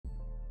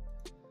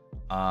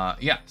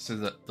Yeah, so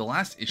the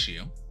last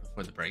issue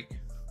before the break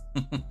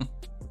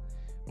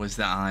was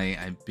that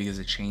I because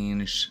I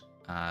changed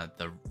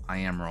the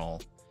IAM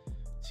role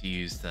to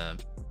use the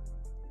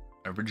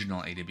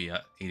original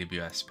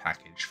AWS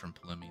package from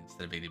Pulumi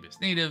instead of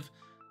AWS native.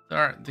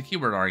 The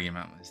keyword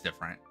argument was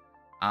different,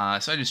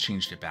 so I just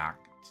changed it back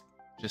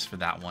just for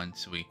that one.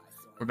 So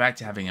we're back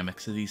to having a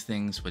mix of these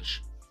things,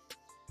 which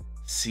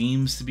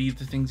seems to be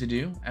the thing to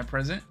do at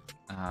present.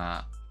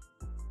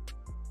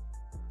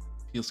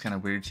 Feels kind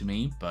of weird to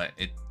me, but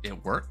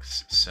it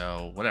works,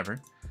 so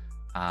whatever.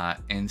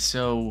 And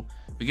so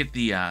we get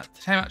the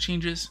timeout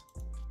changes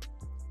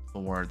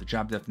for the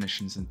job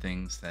definitions and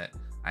things that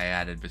I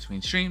added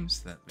between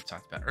streams that we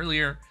talked about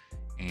earlier,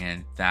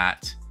 and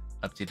that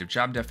updated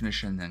job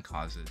definition then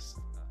causes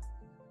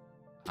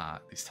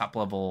these top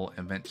level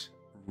event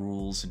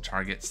rules and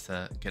targets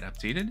to get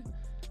updated.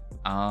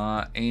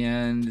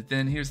 And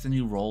then here's the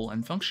new role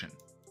and function.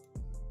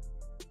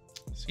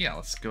 So yeah,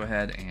 let's go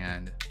ahead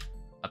and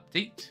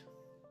update.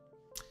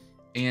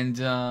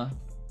 And I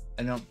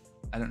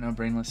don't know,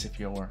 Brainless, if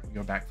you're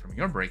back from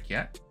your break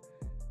yet,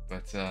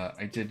 but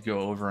I did go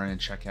over and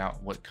check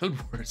out what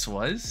CodeWords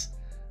was.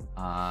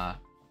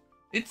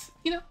 It's,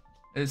 you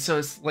know, so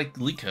it's like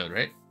leak code,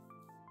 right?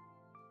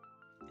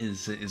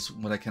 Is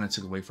what I kind of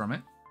took away from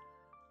it.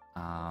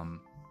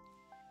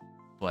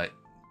 But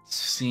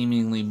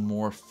seemingly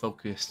more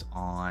focused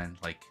on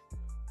like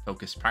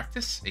focused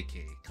practice,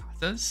 aka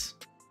katas,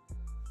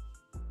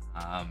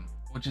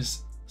 which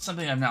is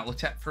something I've not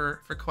looked at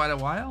for quite a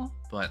while.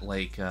 But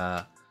like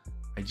I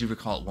do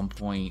recall at one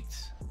point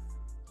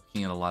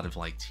looking at a lot of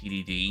like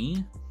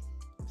TDD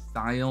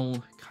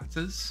style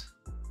katas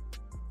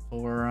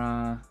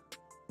for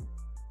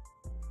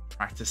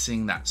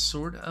practicing that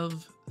sort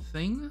of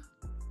thing,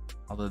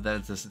 although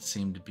that doesn't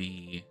seem to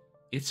be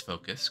its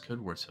focus,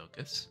 CodeWords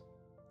focus.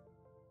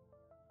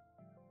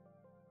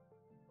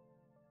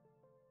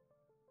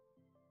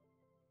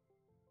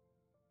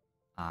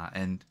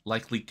 And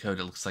like leak code,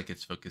 it looks like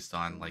it's focused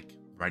on like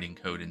writing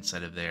code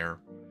inside of their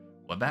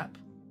web app,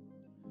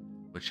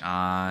 which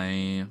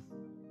I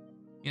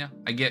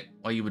get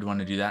why you would want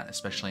to do that,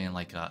 especially in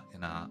like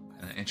in an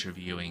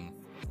interviewing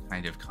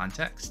kind of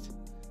context.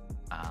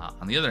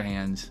 On the other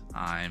hand,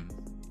 I'm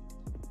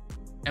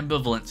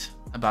ambivalent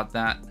about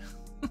that.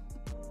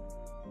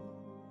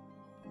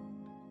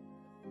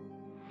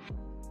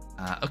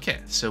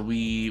 Okay, so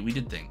we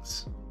did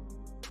things.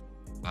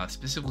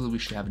 Specifically, we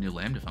should have a new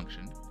Lambda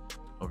function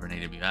over in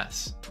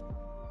AWS,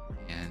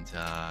 and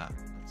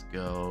let's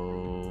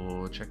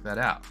go check that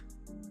out.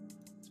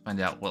 Let's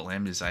find out what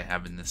Lambdas I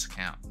have in this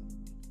account.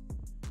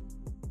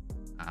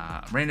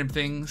 Random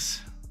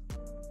things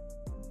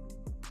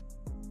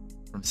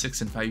from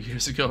 6 and 5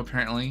 years ago,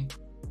 apparently.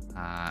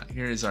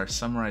 Here is our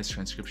summarized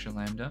transcription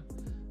Lambda.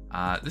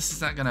 This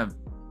is not gonna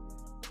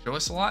show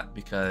us a lot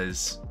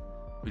because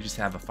we just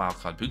have a file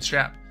called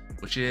Bootstrap,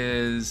 which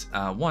is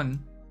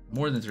one,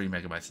 more than 3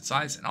 megabytes in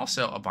size, and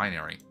also a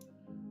binary.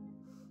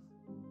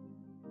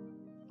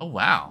 Oh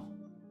wow,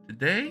 did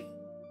they?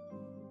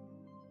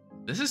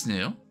 This is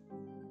new.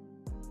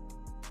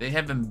 They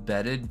have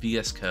embedded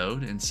VS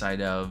Code inside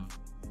of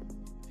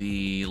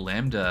the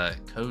Lambda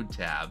code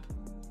tab.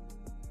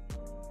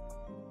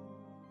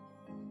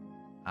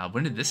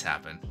 When did this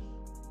happen?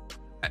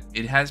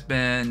 It has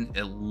been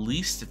at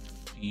least a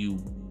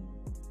few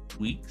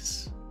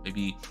weeks,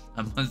 maybe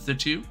a month or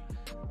two,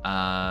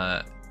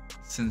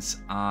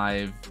 since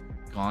I've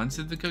gone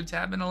to the code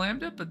tab in a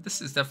Lambda, but this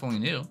is definitely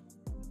new.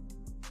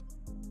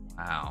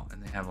 Wow,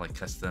 and they have like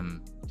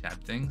custom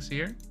tab things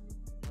here.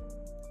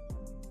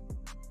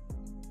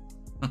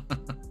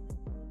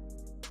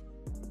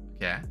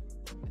 Okay,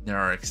 and there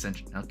are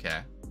extension.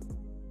 Okay,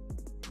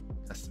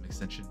 custom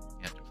extension.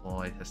 Yeah,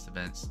 deploy test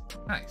events.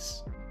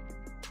 Nice.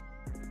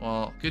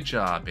 Well, good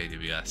job,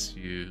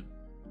 AWS.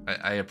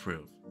 I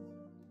approve.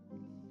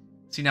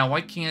 See now,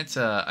 why can't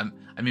I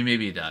mean,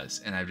 maybe it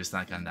does, and I've just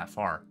not gotten that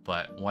far.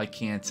 But why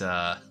can't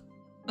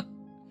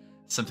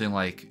something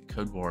like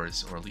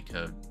CodeWars or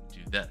LeetCode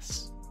do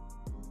this?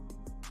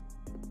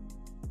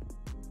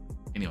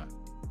 Anyway,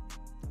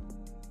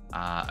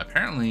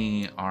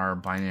 apparently our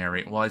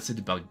binary, well, it's a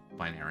debug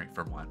binary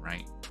for one,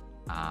 right?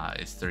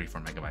 It's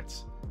 34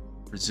 megabytes.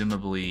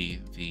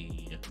 Presumably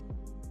the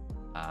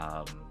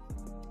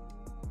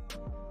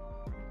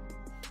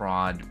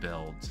fraud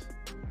build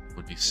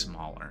would be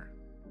smaller.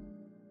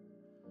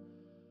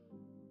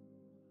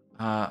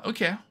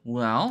 Okay,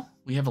 well,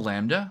 we have a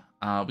Lambda.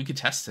 We could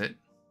test it.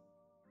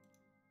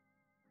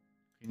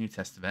 New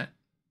test event.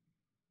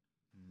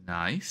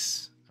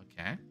 Nice.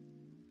 Okay.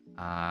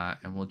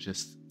 And we'll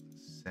just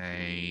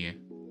say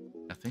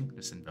nothing,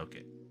 just invoke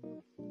it.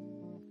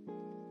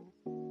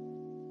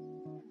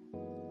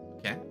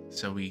 Okay,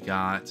 so we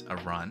got a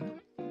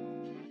run.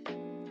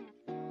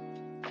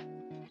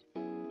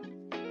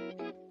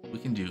 We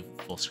can do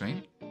full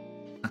screen.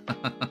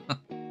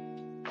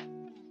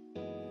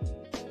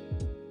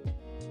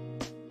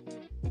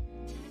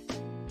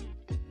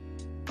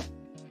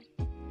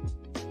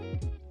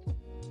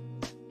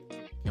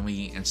 Can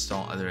we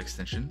install other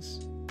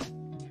extensions?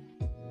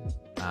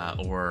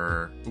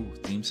 or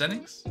theme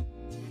settings.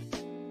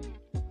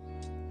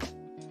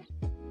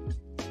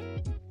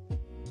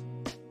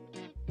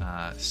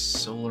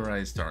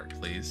 Solarize dark,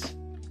 please.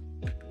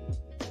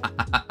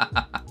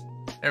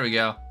 There we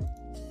go.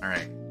 All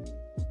right.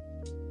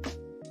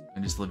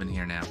 I'm just living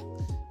here now.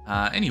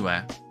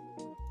 Anyway.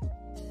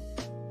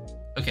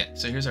 Okay,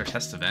 so here's our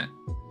test event.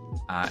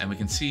 And we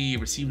can see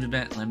received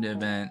event, Lambda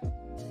event,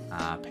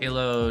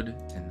 payload,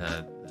 and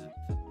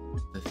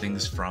the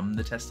things from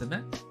the test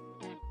event.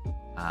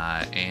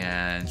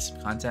 And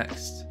some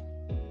context.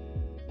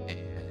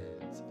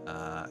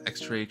 And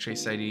X-ray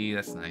trace ID,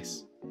 that's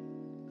nice.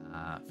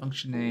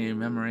 Function name,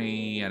 memory,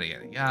 yada,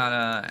 yada,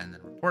 yada, and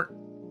then report.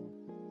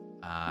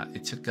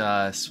 It took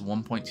us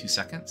 1.2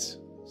 seconds.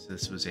 So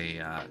this was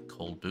a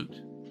cold boot,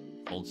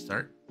 cold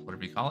start,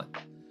 whatever you call it.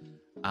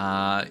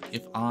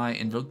 If I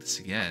invoke this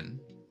again,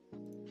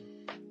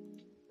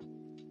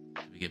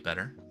 do we get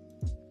better?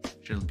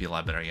 Should be a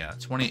lot better, yeah.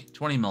 20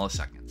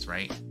 milliseconds,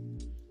 right?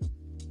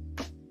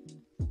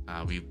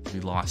 We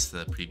lost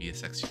the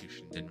previous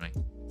execution, didn't we?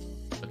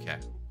 Okay.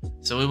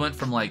 So we went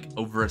from like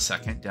over a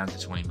second down to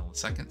 20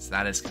 milliseconds.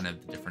 That is kind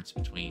of the difference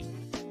between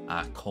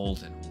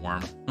cold and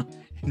warm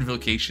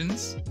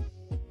invocations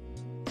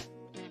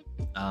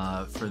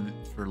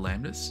for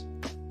Lambdas.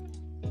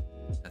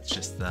 That's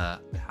just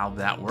how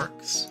that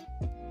works.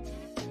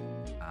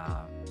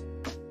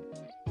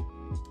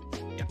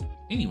 Yeah.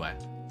 Anyway.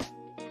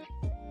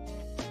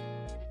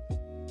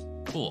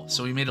 Cool.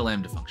 So we made a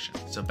Lambda function.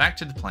 So back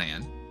to the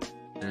plan.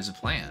 There's a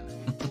plan.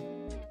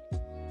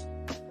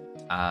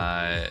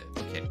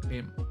 Okay,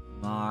 create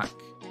mock,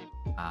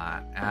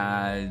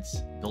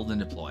 ads, build and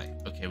deploy.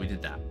 Okay, we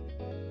did that.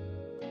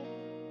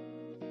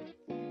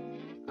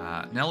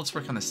 Now let's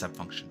work on the step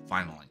function,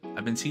 finally.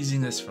 I've been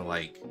teasing this for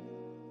like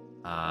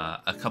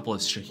a couple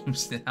of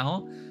streams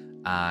now,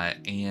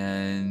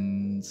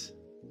 and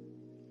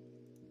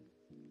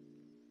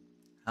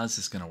how's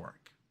this gonna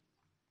work?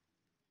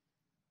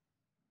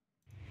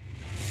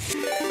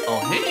 Oh,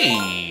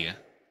 hey!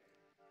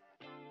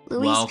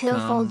 Luis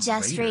Pillfold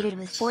just raided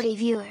with 40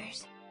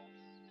 viewers.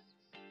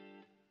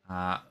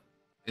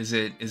 Is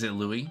it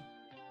Louis?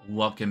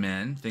 Welcome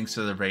in. Thanks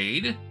for the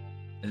raid.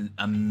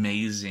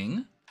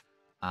 Amazing.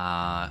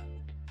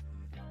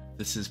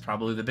 This is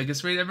probably the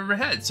biggest raid I've ever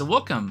had. So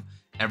welcome,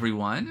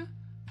 everyone.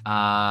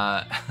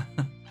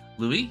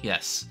 Louis,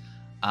 yes.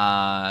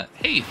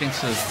 Hey, thanks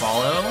for the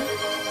follow.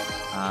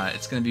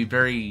 It's gonna be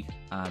very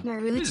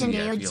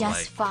Marutendeo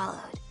just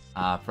followed.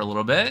 For a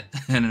little bit,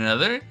 and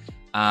another.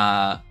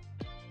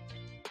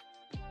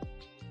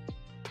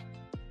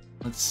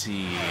 Let's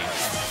see.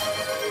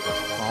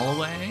 Fall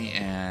away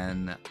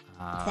and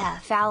the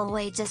foul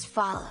away just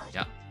followed.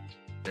 Yeah,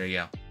 there you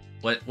go.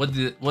 What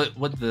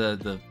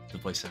the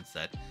voice sense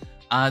said.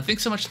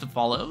 Thanks so much for the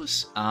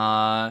follows.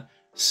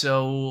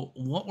 So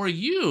what were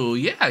you?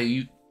 Yeah,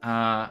 you.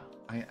 I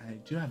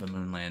do have a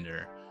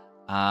Moonlander.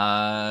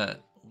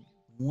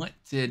 What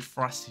did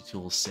Frosty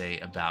Tools say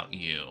about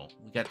you?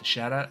 We got the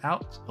shout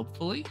out.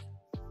 Hopefully,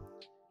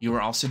 you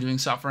were also doing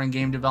software and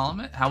game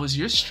development. How was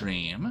your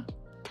stream?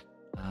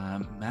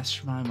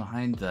 Mastermind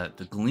behind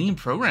the Gleam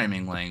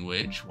programming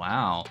language.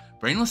 Wow.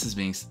 Brainless has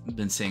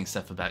been saying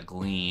stuff about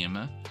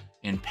Gleam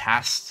in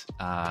past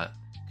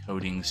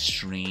coding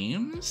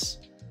streams.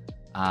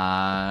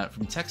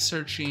 From text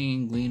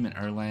searching, Gleam and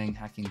Erlang,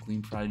 hacking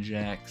Gleam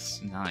projects.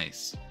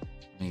 Nice.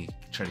 Let me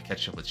try to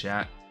catch up with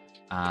chat.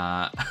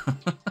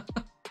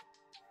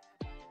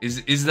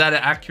 Is that an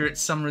accurate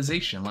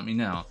summarization? Let me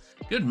know.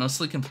 Good.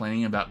 Mostly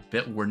complaining about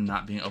Bitwarden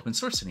not being open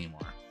source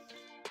anymore.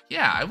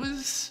 Yeah,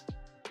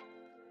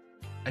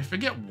 I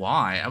forget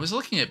why. I was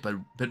looking at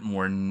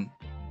Bitwarden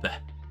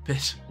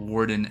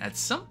at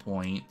some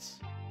point.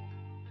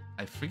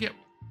 I forget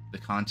the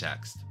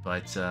context,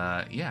 but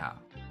yeah.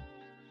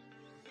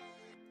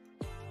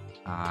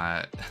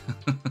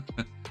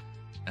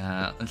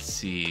 Let's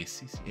see.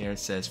 CC Air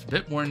says for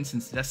Bitwarden,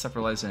 since the desktop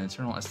relies on an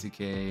internal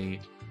SDK,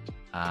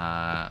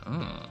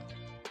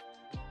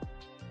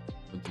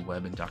 would the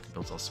web and Docker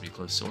builds also be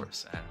closed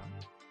source? I don't know.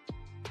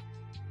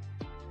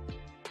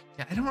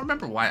 Yeah, I don't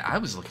remember why I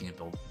was looking at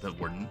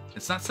Bitwarden.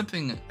 It's not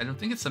something. I don't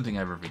think it's something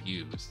I've ever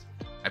used.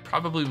 I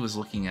probably was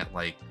looking at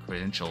like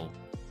credential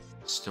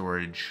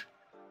storage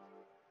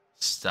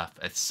stuff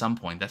at some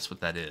point. That's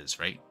what that is,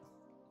 right?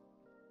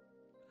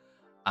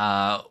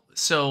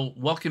 So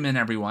welcome in,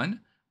 everyone.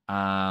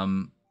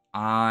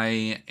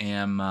 I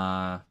am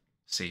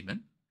Saban.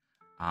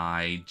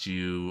 I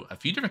do a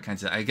few different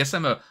kinds of. I guess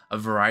I'm a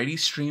variety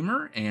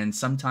streamer and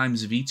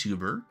sometimes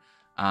VTuber.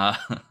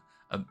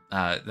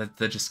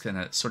 That just kind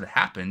of sort of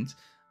happened.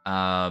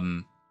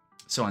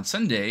 So on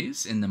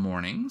Sundays in the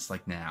mornings,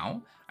 like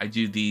now, I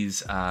do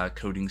these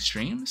coding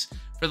streams.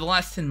 For the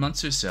last 10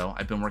 months or so,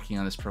 I've been working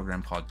on this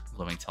program called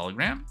Glowing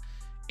Telegram,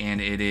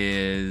 and it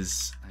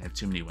is. I have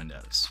too many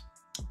windows.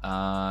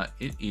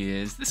 It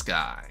is this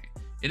guy.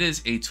 It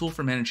is a tool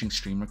for managing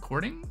stream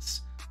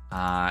recordings,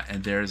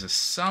 and there's a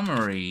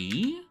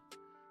summary.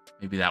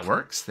 Maybe that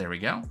works. There we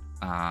go.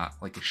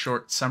 Like a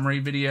short summary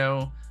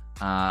video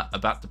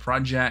about the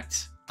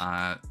project.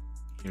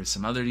 Here's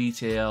some other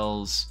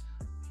details.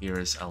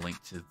 Here's a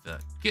link to the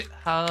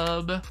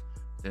GitHub.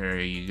 There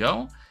you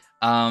go.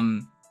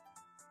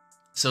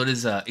 So it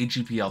is a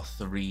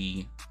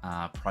AGPL3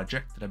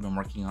 project that I've been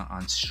working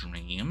on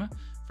stream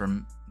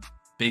from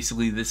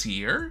basically this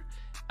year.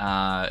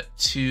 And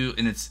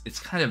it's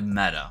kind of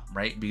meta,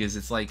 right? Because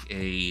it's like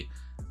a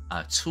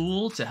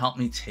tool to help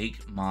me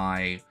take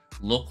my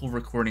local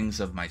recordings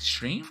of my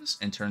streams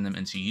and turn them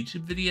into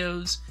YouTube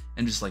videos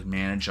and just like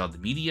manage all the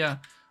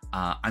media.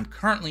 I'm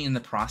currently in the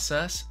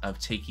process of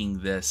taking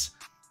this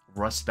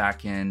Rust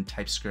backend,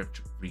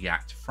 TypeScript,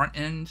 React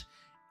frontend,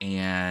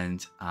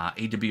 and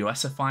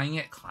AWSifying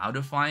it,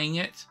 cloudifying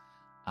it.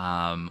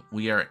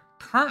 We are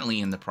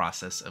currently in the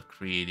process of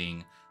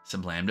creating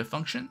some Lambda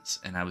functions,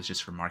 and I was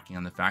just remarking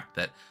on the fact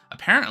that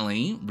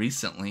apparently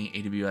recently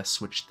AWS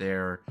switched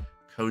their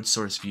code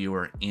source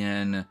viewer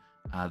in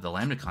the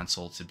Lambda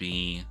console to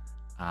be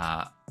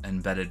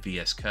embedded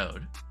VS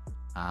Code,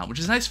 which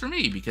is nice for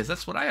me because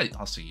that's what I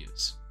also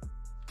use.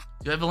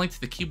 Do I have a link to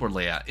the keyboard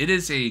layout? It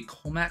is a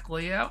Comac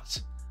layout.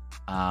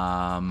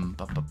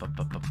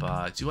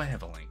 Do I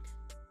have a link?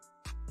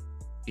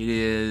 It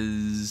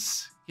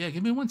is, yeah,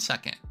 give me 1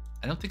 second.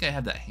 I don't think I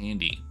have that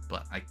handy,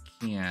 but I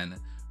can.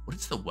 What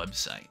is the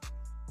website?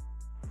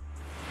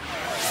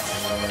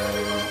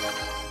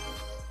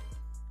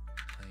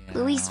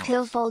 Luis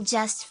Pillfold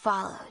just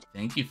followed.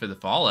 Thank you for the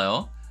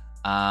follow.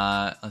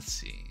 Let's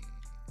see.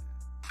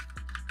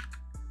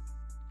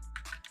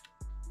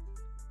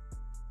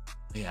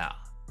 Yeah,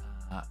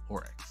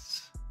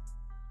 Oryx.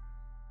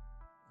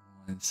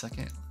 1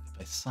 second.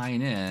 If I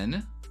sign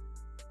in,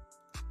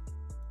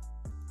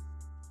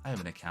 I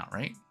have an account,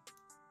 right?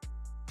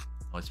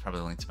 Oh, it's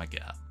probably linked to my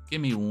GitHub. Give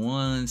me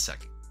 1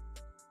 second.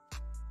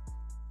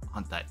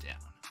 Hunt that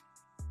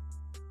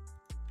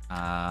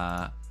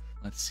down.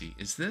 Let's see.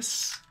 Is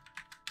this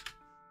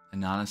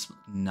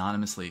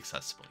anonymously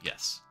accessible?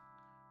 Yes.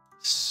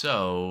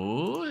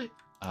 So,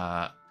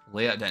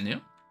 layout.new.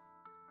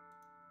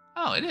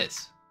 Oh, it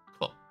is.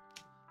 Cool.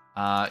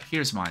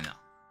 Here's mine now.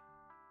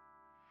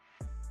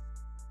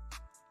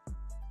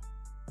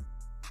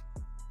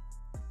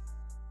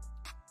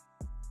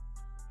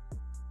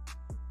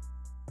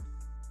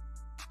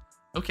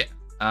 Okay.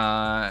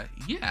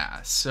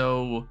 Yeah.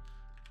 So,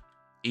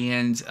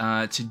 and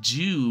to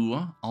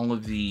do all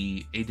of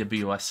the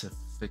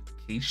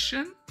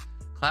AWSification,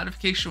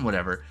 cloudification,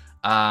 whatever,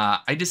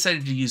 I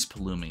decided to use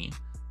Pulumi.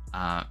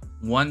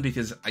 One,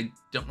 because I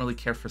don't really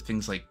care for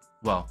things like,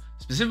 well,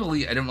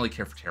 specifically, I don't really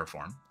care for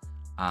Terraform.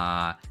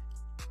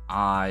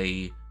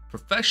 I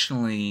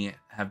professionally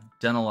have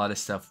done a lot of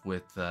stuff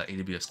with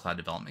AWS Cloud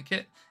Development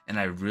Kit, and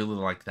I really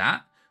like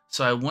that.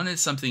 So I wanted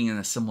something in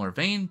a similar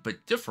vein,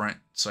 but different,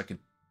 so I could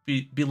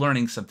be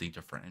learning something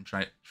different and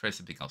try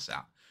something else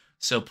out.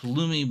 So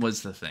Pulumi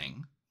was the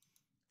thing.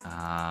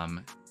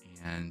 And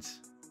there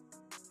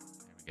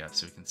we go.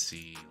 So we can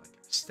see like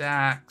our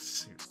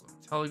stacks. Here's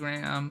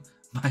Telegram.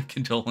 My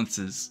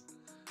condolences.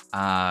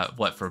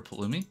 What for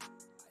Pulumi?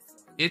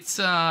 It's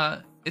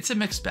a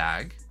mixed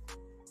bag.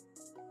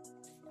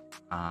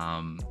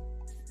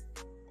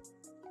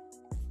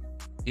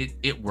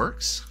 It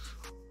works.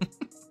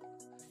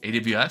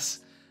 AWS.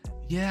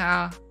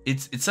 Yeah,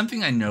 it's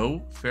something I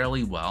know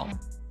fairly well.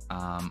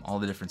 All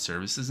the different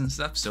services and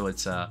stuff. So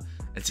it's an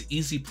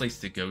easy place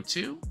to go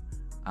to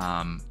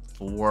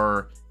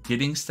for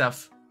getting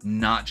stuff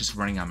not just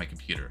running on my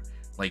computer.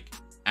 Like,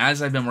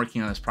 as I've been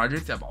working on this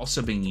project, I've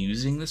also been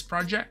using this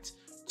project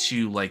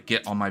to like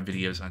get all my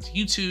videos onto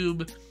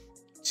YouTube,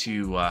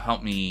 to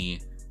help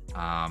me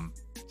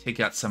take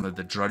out some of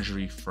the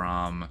drudgery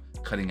from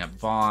cutting up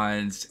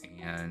VODs,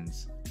 and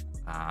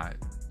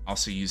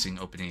also using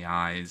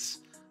OpenAI's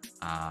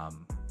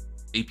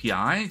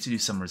API to do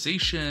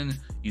summarization,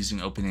 using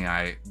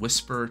OpenAI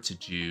Whisper to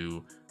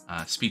do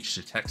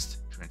speech-to-text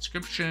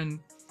transcription.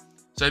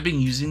 So I've been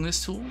using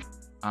this tool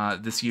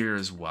this year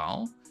as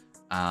well,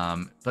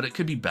 but it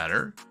could be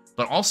better.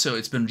 But also,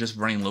 it's been just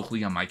running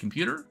locally on my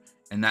computer,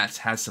 and that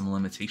has some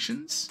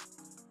limitations.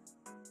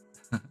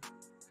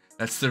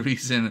 That's the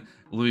reason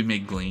Louis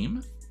made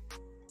Gleam.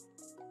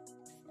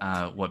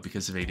 What,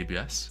 because of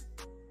AWS?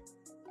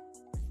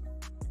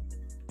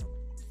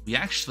 We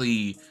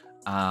actually,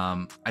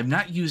 I've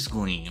not used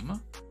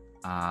Gleam,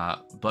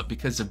 but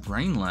because of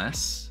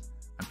Brainless,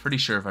 I'm pretty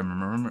sure if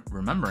I'm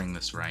remembering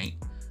this right,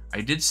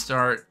 I did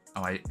start,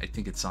 oh, I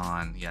think it's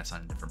on, yeah, it's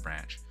on a different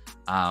branch.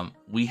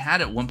 We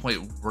had at one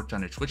point worked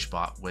on a Twitch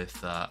bot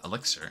with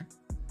Elixir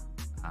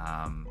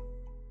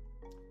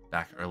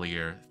back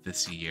earlier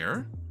this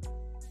year.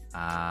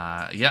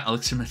 Yeah,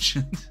 Elixir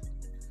mentioned.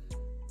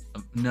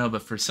 No,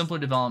 but for simpler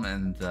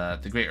development,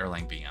 the great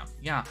Erlang VM.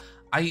 Yeah,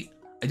 I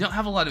don't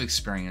have a lot of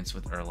experience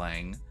with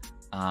Erlang.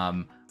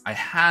 I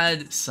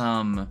had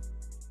some,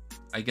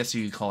 I guess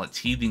you could call it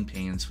teething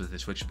pains with the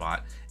Twitch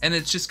bot, and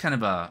it's just kind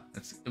of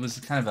it was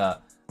kind of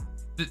a,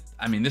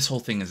 I mean, this whole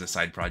thing is a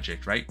side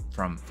project, right,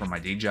 from my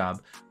day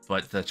job,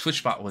 but the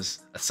Twitch bot was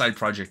a side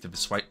project of a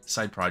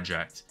side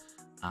project,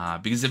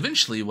 because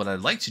eventually what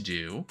I'd like to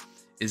do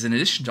is in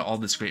addition to all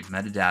this great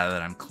metadata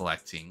that I'm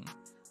collecting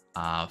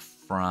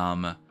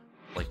from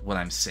like what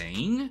I'm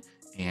saying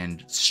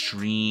and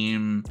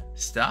stream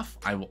stuff,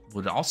 I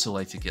would also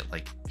like to get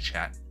like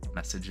chat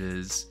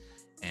messages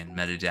and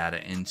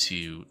metadata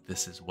into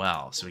this as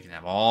well, so we can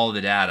have all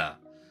the data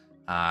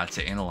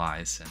to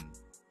analyze and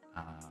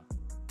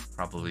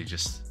probably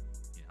just,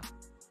 you know,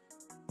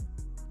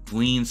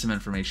 glean some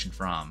information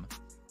from.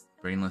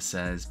 Brainless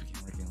says,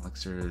 began working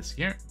Elixir this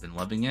year, been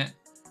loving it.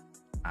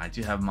 I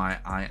do have my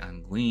eye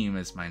on Gleam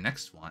as my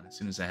next one as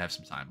soon as I have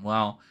some time.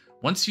 Well,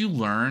 once you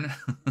learn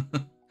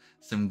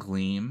some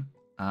Gleam,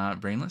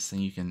 Brainless,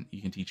 then you can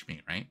teach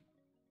me, right?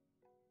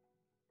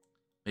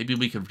 Maybe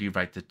we could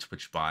rewrite the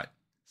Twitch bot,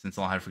 since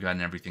I'll have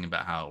forgotten everything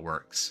about how it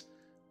works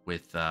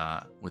with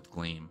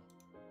Gleam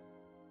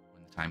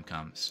when the time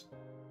comes.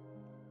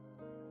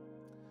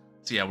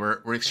 So yeah,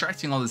 we're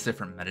extracting all this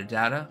different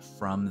metadata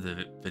from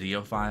the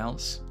video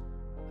files,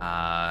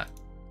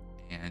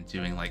 and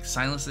doing like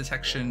silence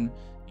detection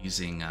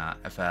using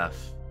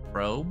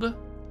FFmpeg,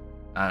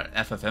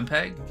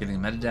 getting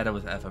metadata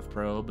with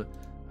FFmpeg,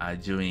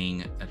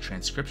 doing a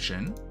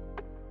transcription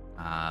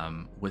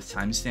with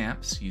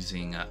timestamps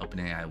using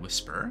OpenAI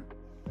Whisper.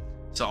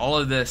 So all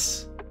of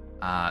this,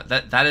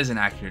 that is an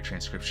accurate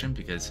transcription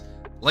because,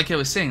 like I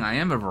was saying, I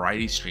am a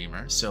variety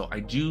streamer. So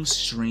I do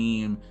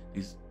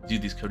do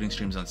these coding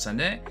streams on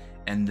Sunday,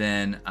 and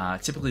then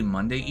typically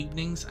Monday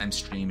evenings I'm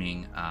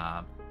streaming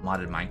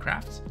modded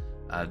Minecraft.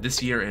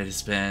 This year it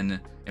has been,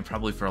 and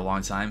probably for a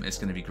long time, it's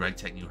going to be Greg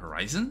Tech New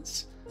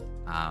Horizons,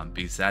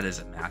 because that is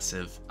a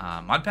massive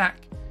mod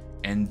pack.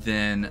 And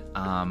then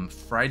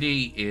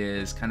Friday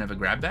is kind of a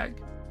grab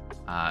bag.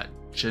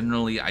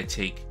 Generally, I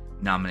take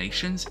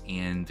nominations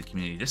in the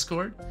community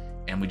Discord,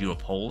 and we do a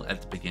poll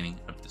at the beginning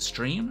of the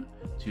stream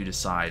to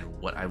decide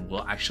what I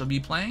will actually be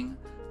playing.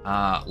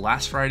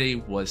 Last Friday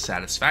was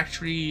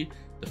Satisfactory.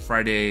 The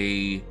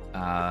Friday,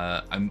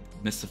 I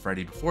missed the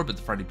Friday before, but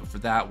the Friday before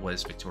that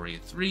was Victoria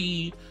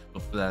 3.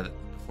 Before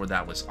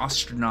that was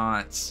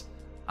Astronauts.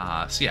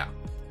 So yeah,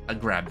 a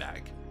grab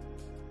bag.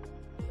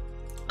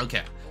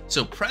 Okay,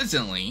 so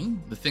presently,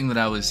 the thing that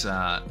I was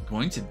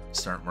going to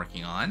start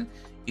working on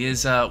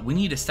is we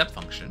need a step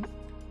function.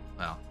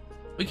 Well,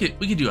 we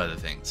could do other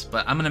things,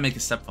 but I'm gonna make a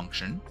step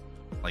function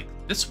like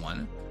this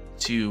one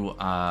to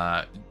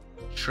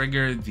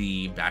trigger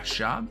the batch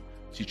job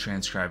to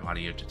transcribe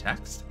audio to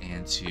text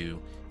and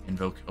to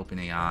invoke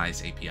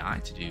OpenAI's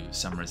API to do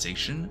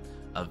summarization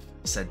of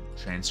said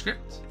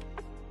transcript.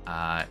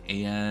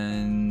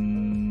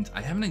 And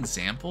I have an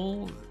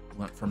example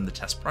from the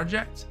test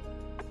project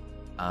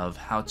of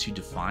how to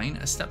define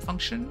a step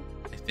function,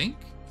 I think.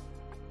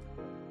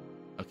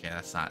 Okay,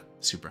 that's not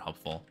super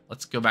helpful.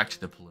 Let's go back to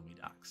the Pulumi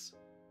docs.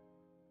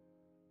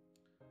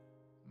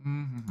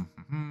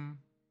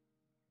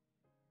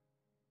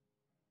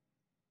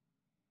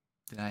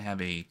 Did I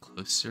have a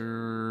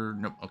closer?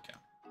 Nope. Okay.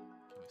 Can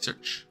we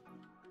search?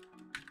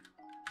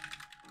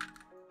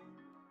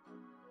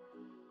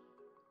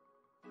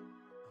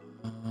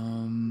 Is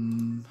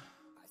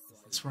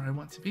this where I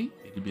want to be?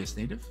 AWS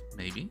native?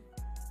 Maybe.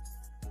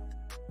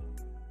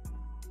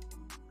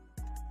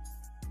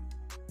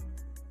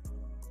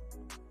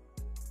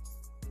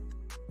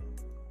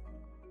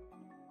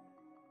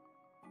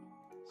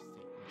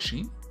 State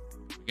machine.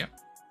 There we go.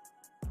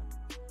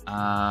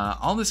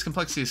 All this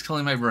complexity is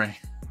killing my brain.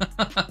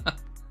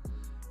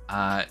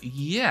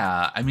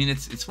 Yeah, I mean,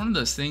 it's one of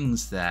those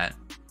things that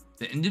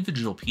the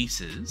individual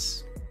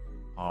pieces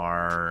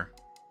are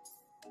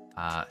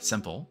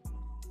simple,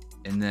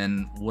 and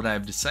then what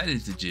I've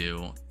decided to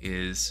do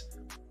is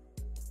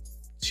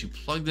to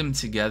plug them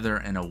together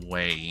in a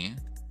way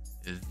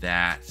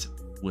that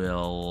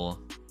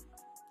will,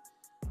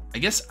 I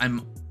guess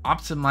I'm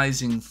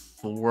optimizing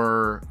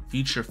for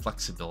feature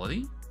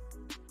flexibility,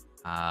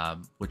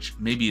 which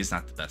maybe is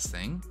not the best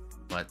thing,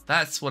 but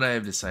that's what I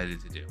have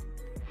decided to do.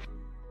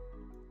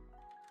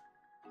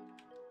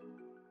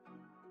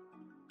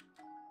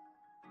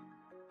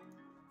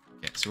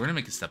 Okay, so we're gonna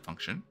make a step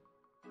function.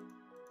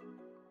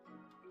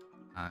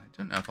 I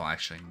don't know if I'll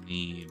actually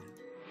need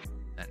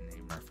that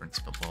name reference,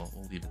 but we'll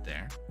leave it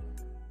there.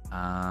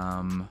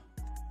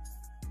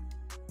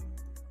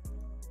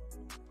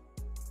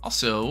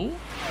 Also,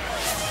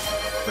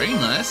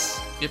 Brainless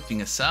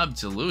gifting a sub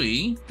to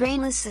Louis.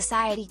 Brainless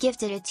Society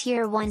gifted a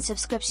tier 1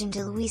 subscription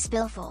to Louis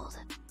Spillfold.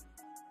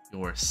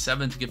 Your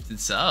 7th gifted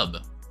sub.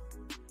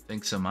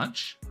 Thanks so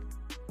much.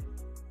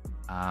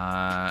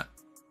 What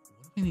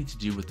do we need to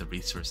do with the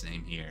resource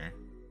name here?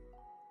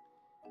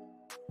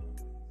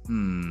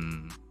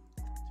 Do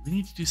we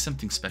need to do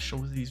something special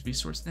with these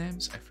resource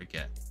names? I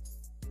forget.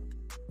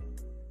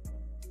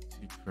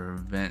 To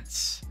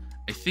prevent,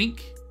 I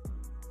think,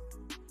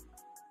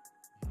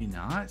 maybe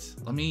not.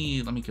 Let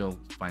me go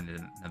find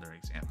another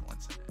example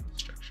inside the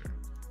structure.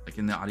 Like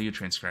in the audio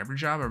transcriber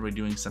job, are we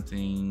doing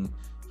something?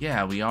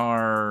 Yeah, we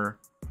are.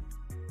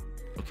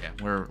 Okay,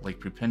 we're like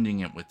prepending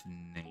it with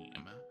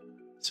name.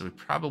 So we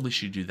probably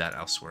should do that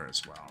elsewhere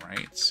as well,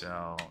 right?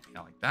 So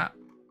yeah, like that.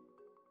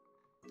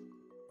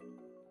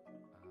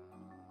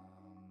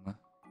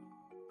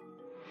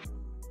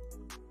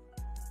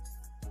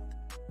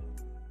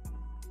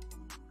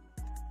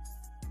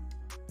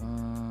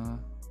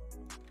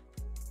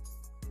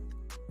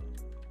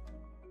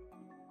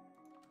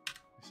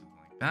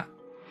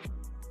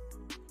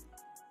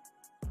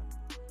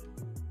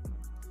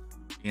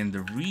 And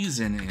the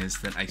reason is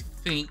that I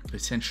think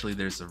potentially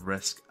there's a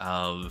risk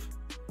of,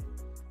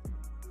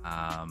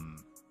 I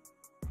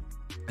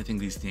think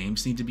these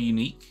names need to be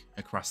unique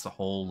across the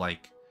whole,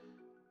 like,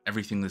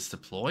 everything that's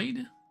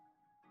deployed.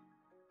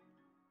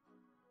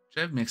 Which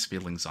I have mixed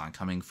feelings on,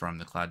 coming from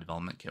the cloud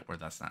development kit where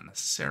that's not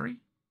necessary.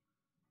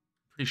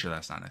 Pretty sure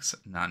that's not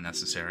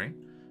necessary.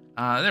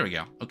 There we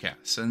go. Okay,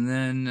 so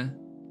then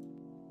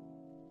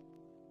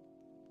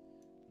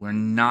we're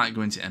not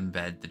going to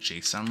embed the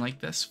JSON like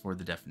this for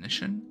the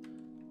definition.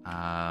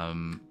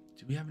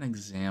 Do we have an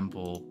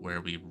example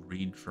where we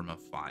read from a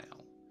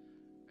file?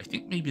 I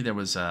think maybe there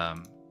was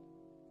definition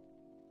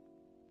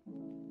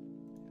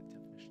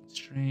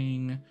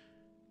string,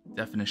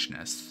 definition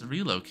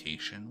S3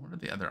 location. What are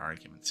the other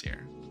arguments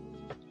here?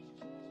 Okay,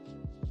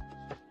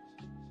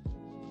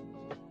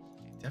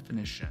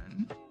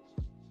 definition.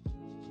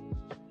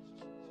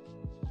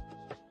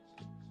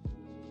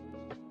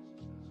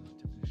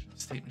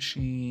 State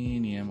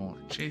machine, YAML or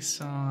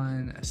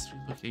JSON,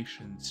 S3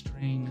 location,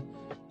 string,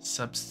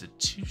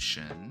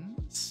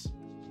 substitutions.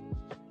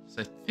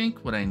 So I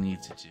think what I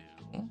need to do,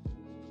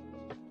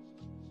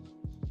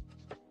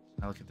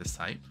 I look at this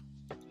type.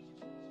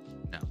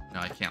 No,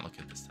 I can't look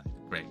at this type.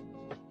 Great.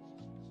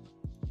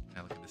 Can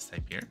I look at this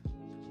type here?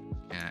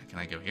 Can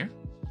I go here?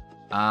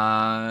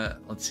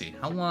 Let's see.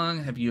 How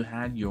long have you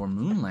had your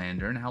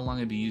Moonlander, and how long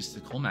have you used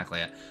the Colmac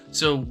layout?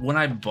 So when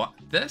I bought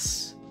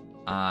this,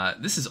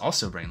 this is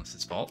also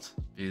Brainless's fault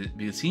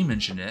because he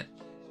mentioned it,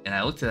 and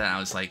I looked at it and I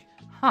was like,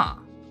 huh,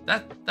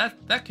 that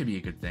could be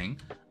a good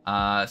thing.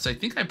 So I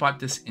think I bought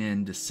this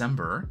in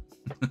December,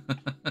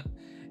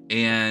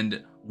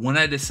 and when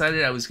I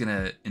decided I was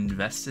gonna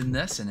invest in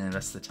this and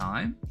invest the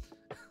time,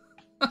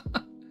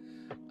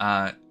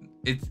 I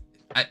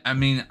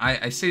mean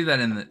I say that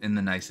in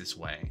the nicest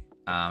way.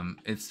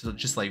 It's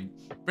just like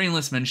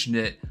Brainless mentioned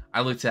it.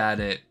 I looked at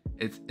it.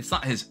 It's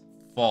not his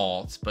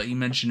fault, but he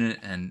mentioned it,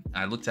 and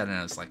I looked at it and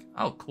I was like,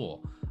 oh,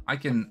 cool. I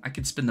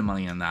can spend the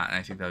money on that, and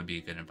I think that would be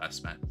a good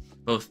investment.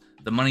 Both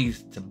the money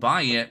to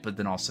buy it, but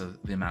then also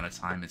the amount of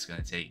time it's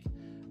going to take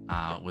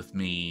with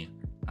me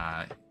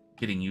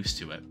getting used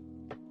to it.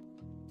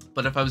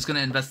 But if I was going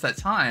to invest that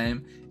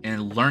time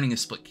in learning a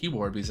split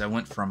keyboard, because I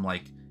went from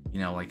like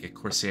a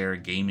Corsair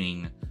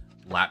gaming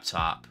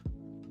laptop,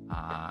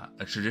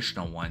 a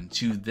traditional one,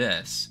 to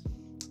this,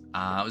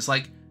 I was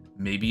like,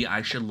 maybe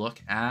I should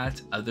look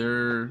at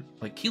other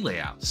like key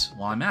layouts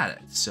while I'm at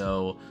it.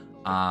 So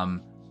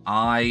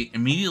I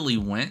immediately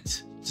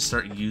went to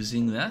start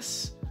using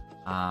this.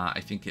 I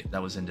think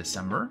that was in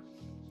December,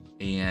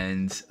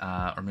 and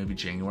or maybe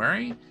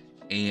January,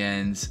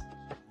 and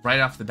right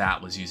off the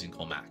bat was using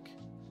Colmac.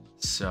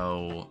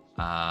 So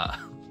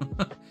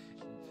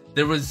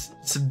there was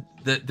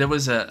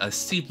a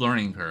steep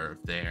learning curve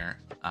there,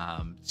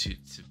 to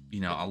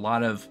a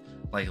lot of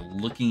like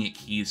looking at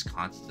keys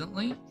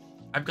constantly.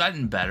 I've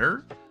gotten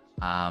better.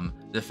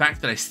 The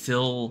fact that I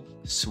still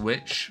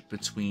switch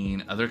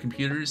between other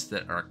computers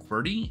that are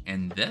QWERTY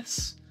and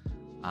this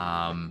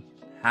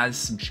has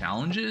some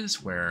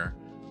challenges where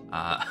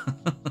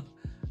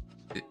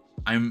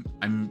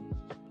I'm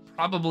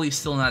probably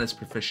still not as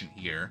proficient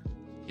here,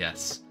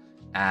 yes,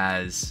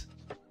 as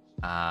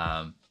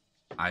I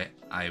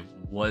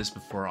was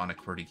before on a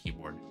QWERTY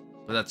keyboard,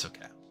 but that's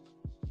okay.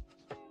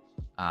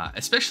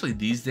 Especially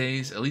these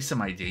days, at least in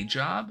my day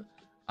job,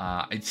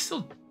 I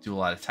still do a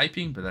lot of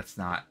typing, but that's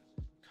not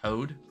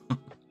code.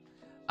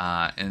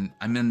 And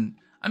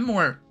I'm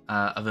more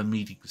of a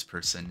meetings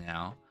person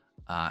now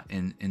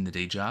in the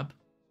day job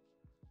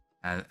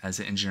as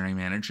an engineering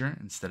manager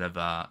instead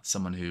of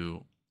someone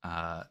who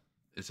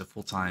is a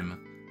full-time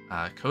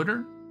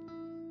coder.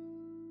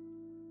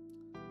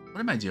 What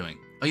am I doing?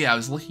 Oh yeah, I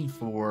was looking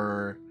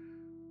for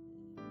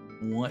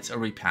what are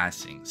we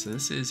passing. So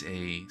this is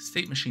a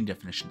state machine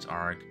definitions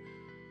arg,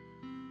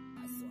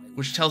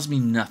 which tells me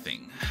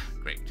nothing.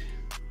 Great.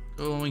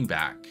 Going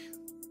back.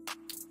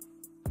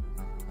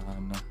 So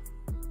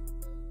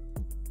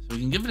we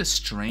can give it a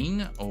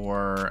string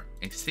or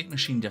a state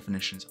machine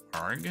definitions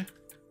arg.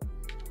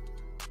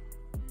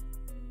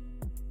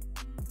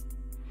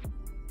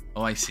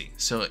 Oh, I see.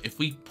 So if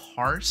we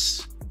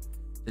parse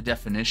the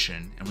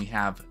definition and we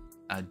have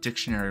a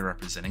dictionary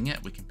representing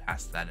it, we can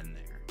pass that in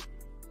there.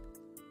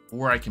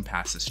 Or I can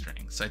pass a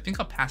string. So I think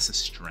I'll pass a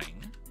string.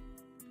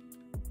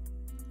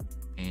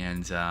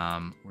 And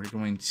we're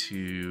going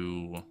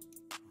to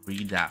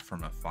read that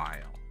from a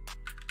file.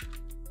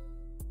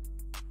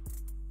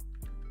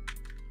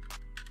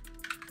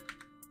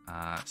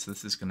 So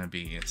this is going to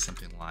be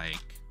something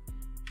like,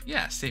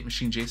 yeah, state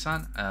machine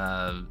JSON.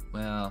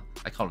 Well,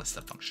 I call it a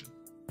step function.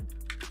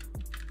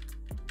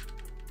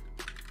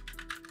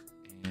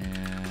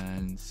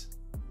 And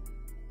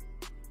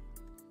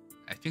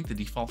I think the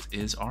default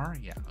is R.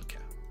 Yeah, okay.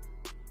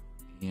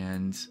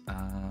 And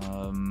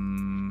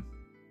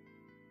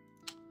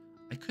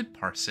I could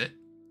parse it.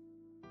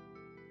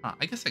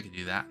 I guess I could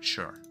do that,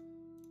 sure.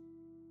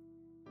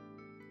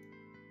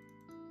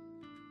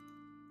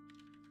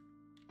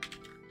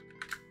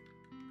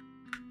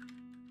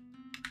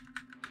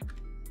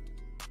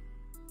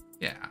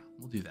 Yeah,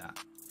 we'll do that.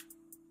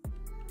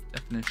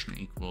 Definition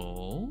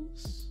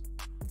equals.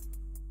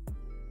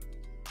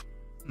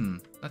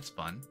 That's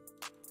fun.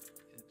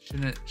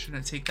 Shouldn't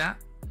it take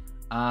that?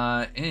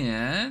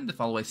 And the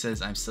follow-away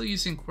says, I'm still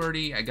using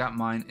QWERTY. I got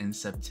mine in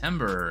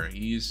September.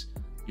 You use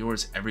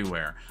yours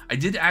everywhere. I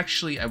did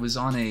actually, I was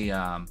on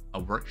a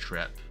work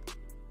trip,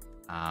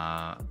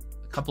 a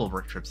couple of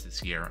work trips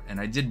this year,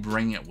 and I did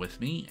bring it with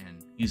me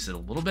and use it a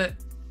little bit.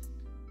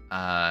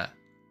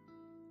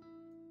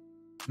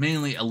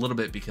 Mainly a little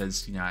bit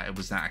because, you know, it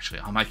was not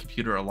actually on my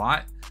computer a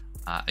lot.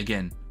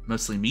 Again,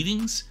 mostly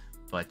meetings,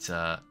 but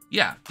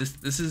yeah,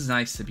 this is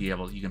nice to be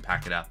able, you can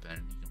pack it up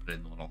and you can put it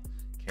in the little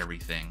carry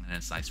thing, and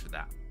it's nice for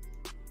that.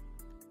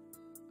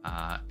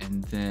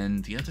 And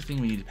then the other thing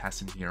we need to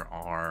pass in here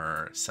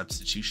are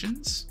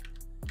substitutions,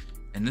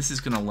 and this is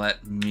going to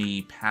let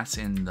me pass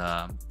in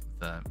the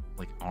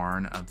like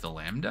ARN of the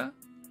Lambda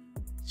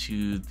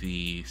to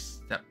the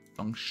step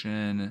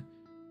function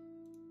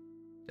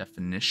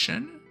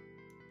definition.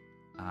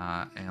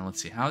 And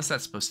let's see, how is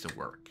that supposed to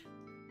work?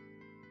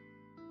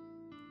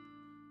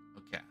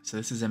 Okay, so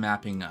this is a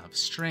mapping of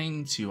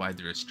string to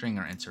either a string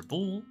or enter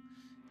bool,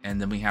 and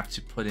then we have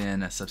to put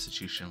in a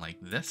substitution like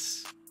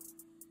this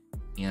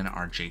in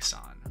our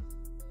JSON.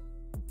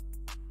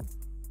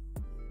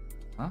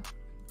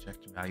 Check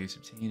values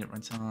obtained at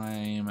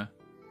runtime.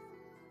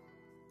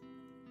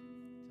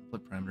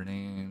 Template parameter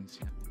names.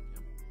 Yeah.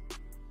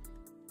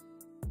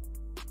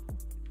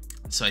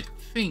 So I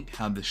think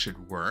how this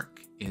should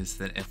work is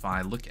that if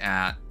I look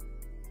at,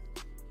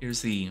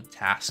 here's the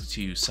task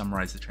to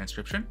summarize the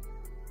transcription.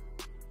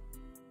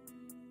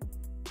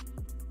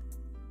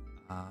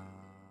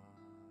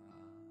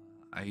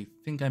 I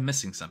think I'm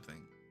missing something.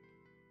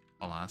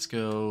 Hold on, let's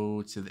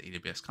go to the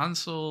AWS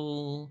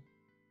console.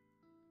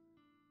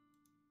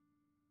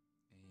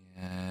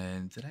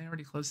 And did I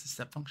already close the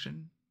step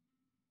function?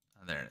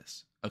 Oh, there it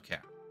is. Okay.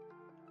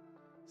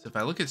 So if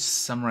I look at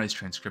summarize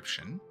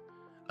transcription,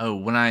 oh,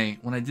 when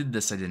I did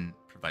this, I didn't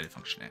provide a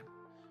function name.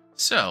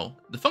 So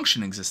the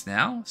function exists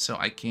now, so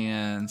I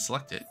can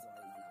select it,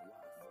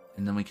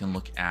 and then we can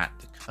look at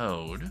the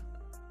code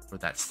for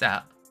that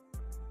step.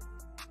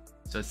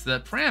 So it's the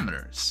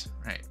parameters,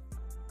 right?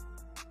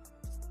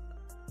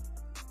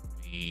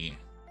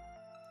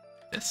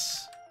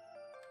 This.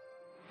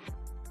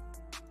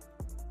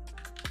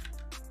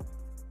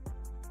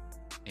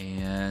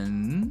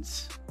 And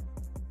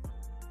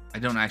I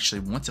don't actually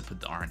want to put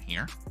the ARN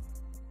here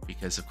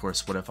because, of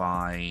course, what if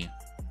I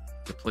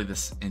deploy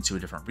this into a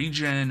different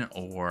region,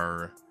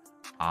 or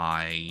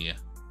I,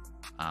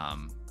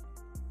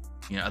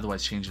 you know,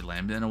 otherwise change the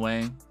Lambda in a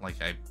way,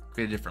 like I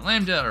create a different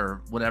Lambda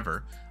or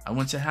whatever. I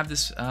want to have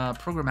this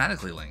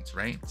programmatically linked,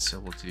 right? So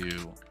we'll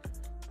do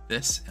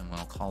this, and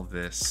we'll call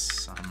this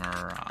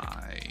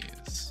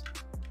summarize.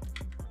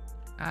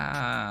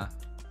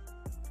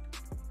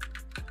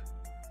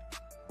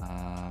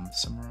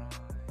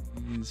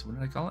 Summarize. What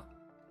did I call it?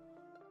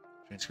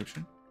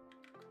 Transcription.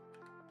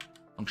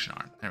 Function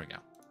ARN. There we go.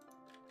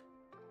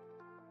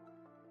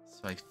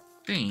 So I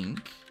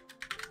think.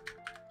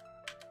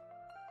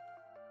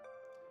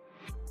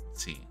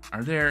 Let's see.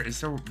 Is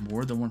there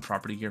more than one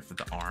property here for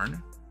the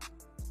ARN?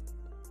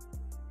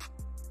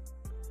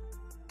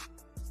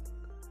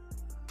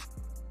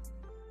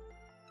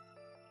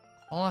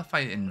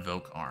 Qualified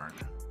invoke ARN.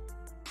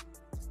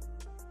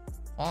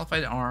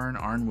 Qualified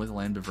ARN with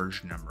Lambda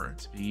version number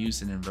to be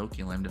used in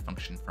invoking Lambda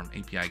function from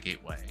API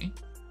gateway.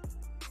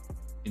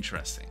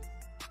 Interesting.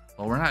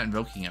 Well, we're not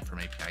invoking it from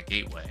API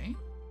gateway.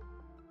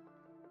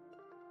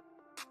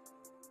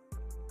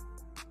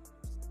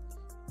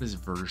 What is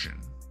version?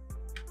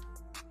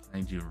 Can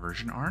I do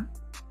version ARN?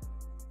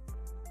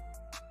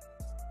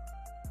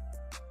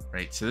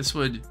 Right, so this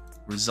would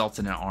result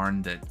in an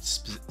ARN that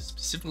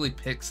specifically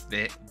picks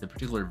the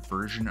particular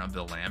version of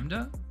the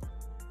Lambda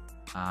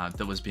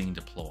that was being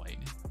deployed,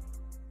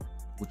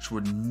 which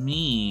would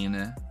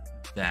mean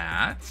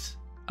that,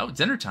 oh,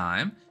 dinner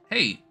time.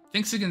 Hey,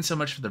 thanks again so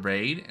much for the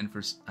raid and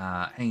for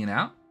hanging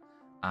out.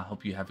 I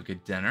hope you have a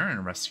good dinner and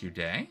the rest of your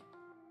day.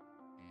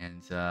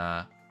 And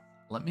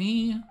let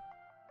me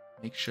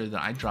make sure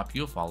that I drop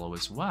you a follow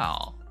as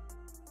well.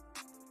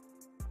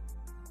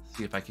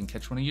 See if I can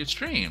catch one of your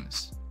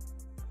streams.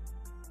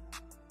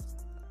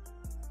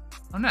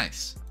 Oh,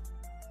 nice.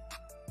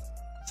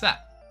 What's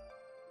that?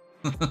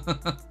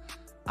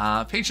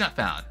 Page not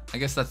found. I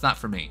guess that's not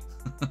for me.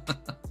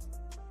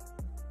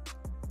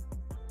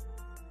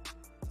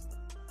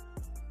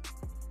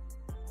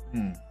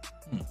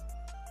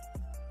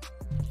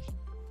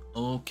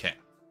 Okay.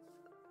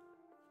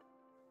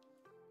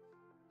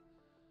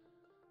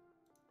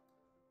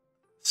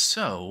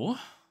 So,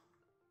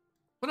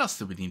 what else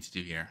do we need to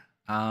do here?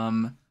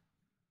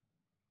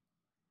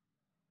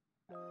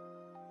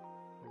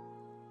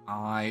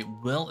 I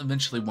will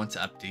eventually want to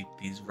update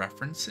these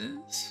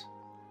references.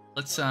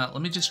 Let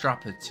me just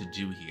drop a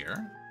to-do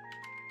here.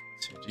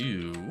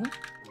 To-do,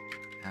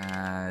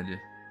 add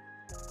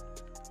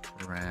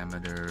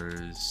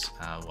parameters,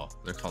 well,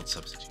 they're called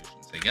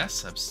substitutions, I guess.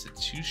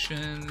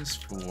 Substitutions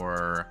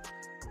for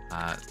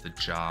the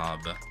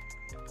job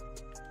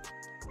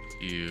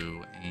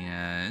queue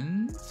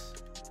and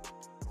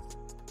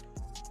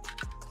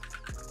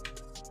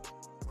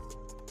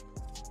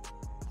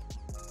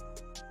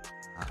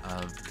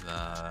of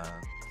the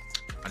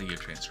audio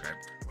transcriber.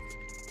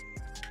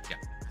 Yeah.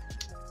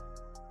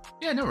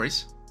 Yeah, no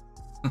worries.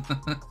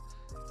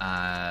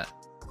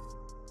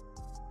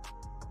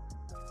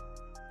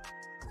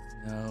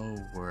 No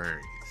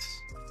worries.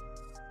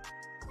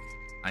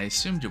 I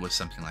assumed it was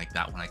something like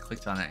that when I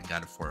clicked on it and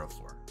got a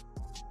 404.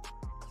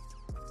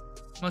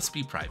 Must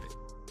be private.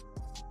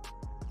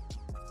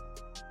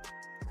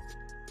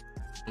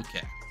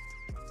 Okay.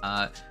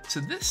 So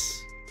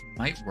this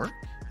might work.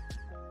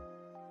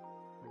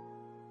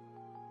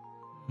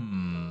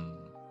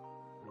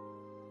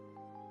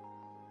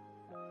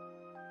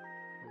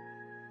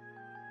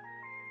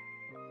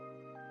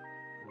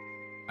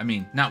 I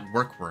mean, not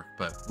work,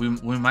 but we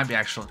might be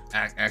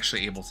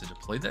actually able to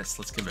deploy this.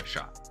 Let's give it a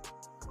shot.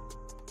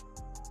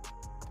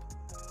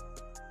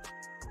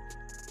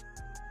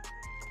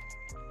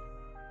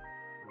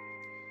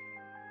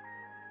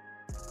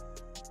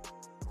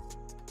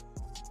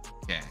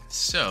 Okay,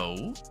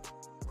 so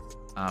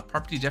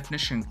property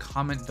definition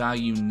comment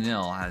value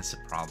nil has a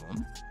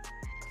problem.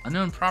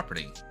 Unknown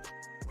property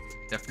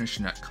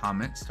definition at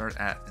comment start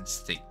at and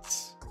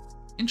states.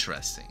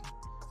 Interesting.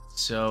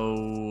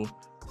 So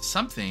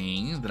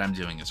something that I'm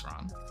doing is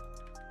wrong,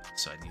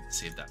 so I need to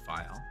save that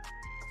file.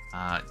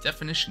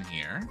 Definition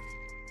here.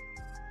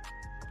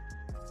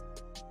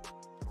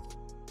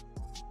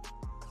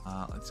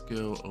 Let's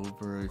go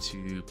over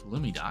to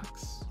Pulumi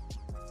docs.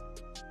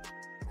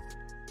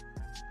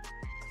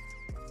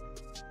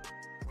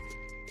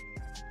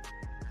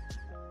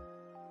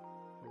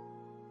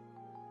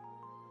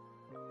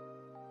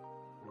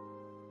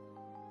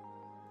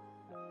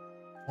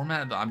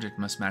 Format of the object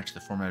must match the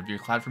format of your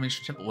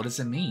CloudFormation template. What does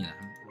it mean?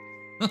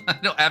 I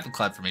don't have a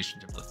CloudFormation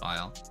template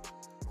file.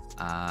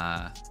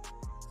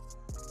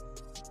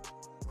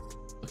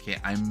 Okay,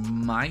 I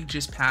might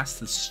just pass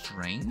the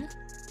string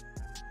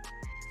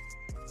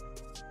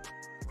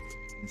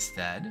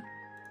instead.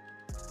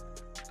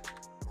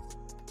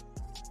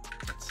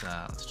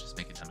 Let's just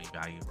make a dummy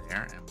value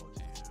there, and we'll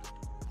do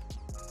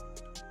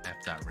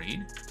f.read.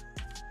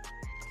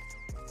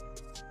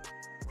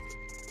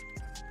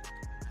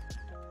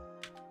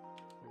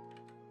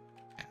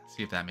 Okay,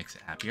 see if that makes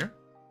it happier.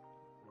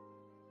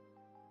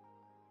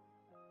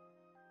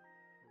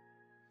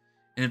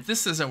 And if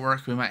this doesn't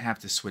work, we might have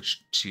to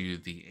switch to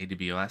the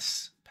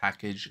AWS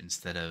package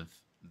instead of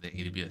the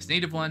AWS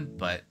native one,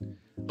 but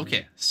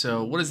okay,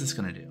 so what is this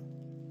gonna do?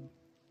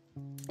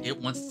 It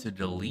wants to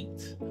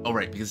delete, oh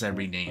right, because I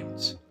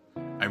renamed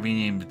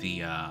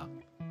the,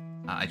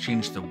 I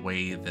changed the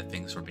way that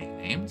things were being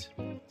named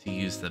to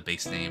use the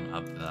base name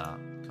of the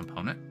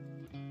component.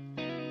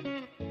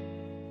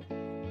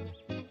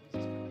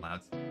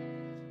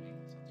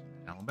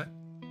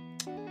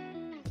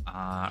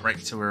 Right,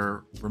 so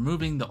we're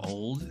removing the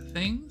old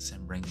things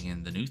and bringing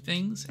in the new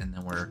things, and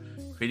then we're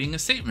creating a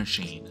state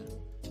machine,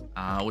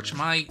 which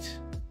might,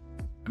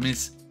 I mean,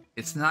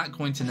 it's not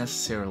going to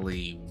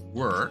necessarily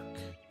work,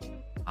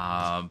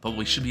 but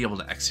we should be able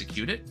to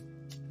execute it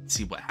and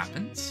see what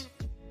happens.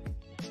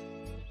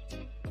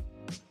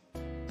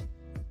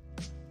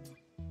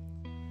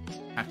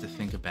 Have to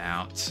think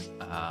about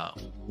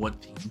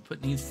what the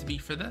input needs to be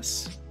for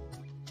this.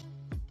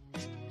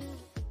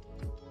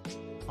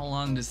 How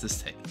long does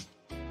this take?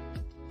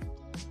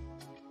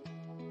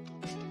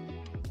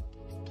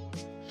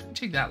 Shouldn't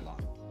take that long.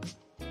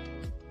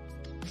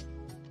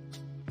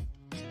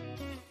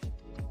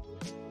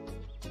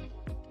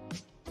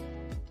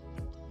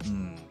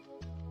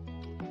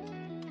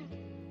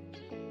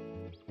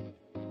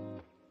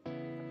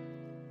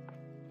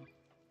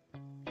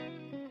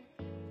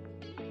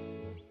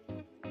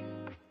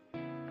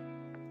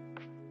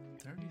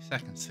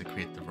 Seconds to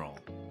create the role.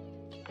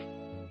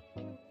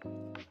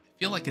 I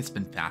feel like it's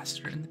been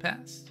faster in the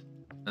past.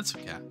 That's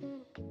okay.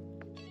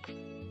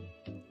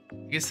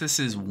 I guess this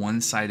is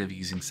one side of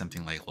using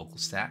something like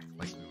LocalStack,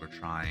 like we were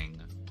trying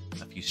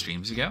a few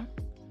streams ago.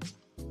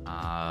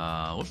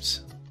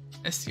 Whoops.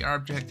 str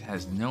object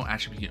has no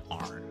attribute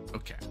arn.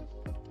 Okay.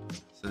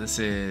 So this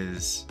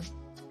is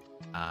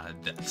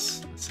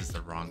this. This is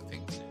the wrong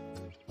thing to do.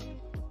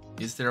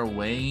 Is there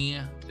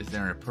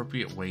an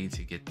appropriate way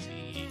to get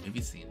the, maybe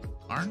it's the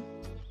arn?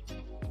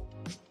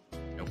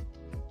 Nope.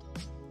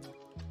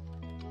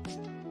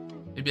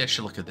 Maybe I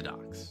should look at the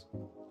docs.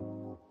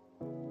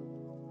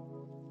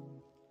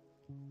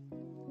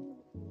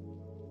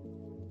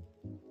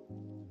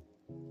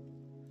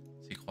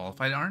 See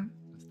qualified arn?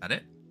 Is that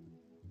it?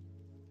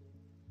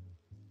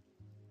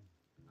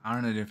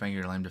 Arn identifying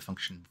your Lambda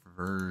function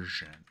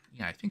version.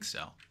 Yeah, I think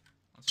so.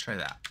 Let's try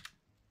that.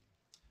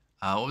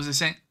 What was I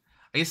saying?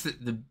 I guess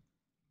the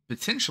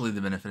potentially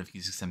the benefit of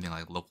using something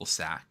like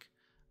LocalStack,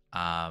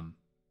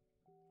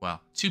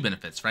 well, two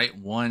benefits, right?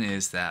 One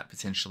is that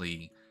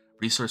potentially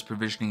resource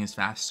provisioning is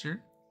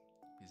faster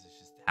because it's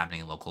just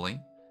happening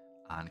locally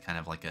on kind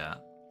of like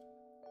a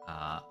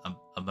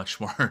a much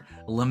more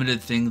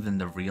limited thing than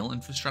the real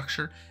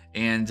infrastructure.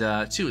 And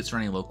two, it's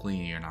running locally,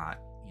 and you're not,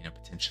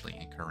 potentially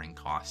incurring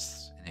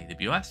costs in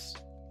AWS,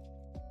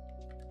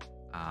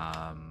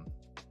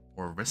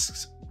 or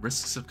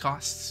risks of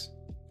costs.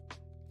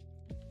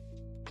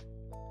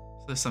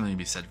 So there's something to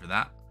be said for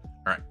that.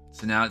 All right,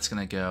 so now it's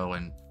going to go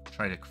and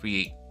try to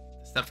create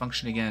the step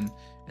function again,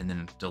 and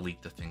then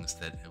delete the things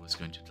that it was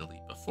going to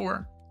delete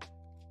before.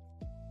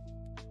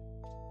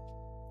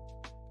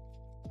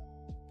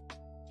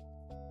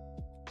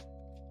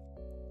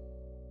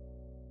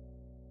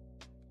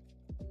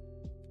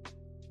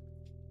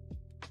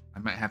 I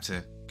might have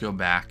to go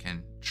back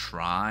and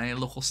try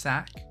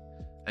LocalStack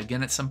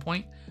again at some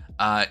point.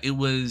 It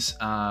was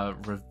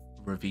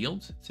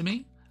revealed to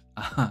me.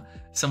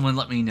 Someone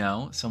let me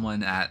know.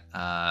 Someone at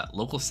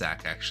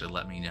LocalStack actually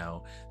let me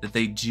know that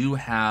they do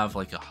have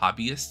like a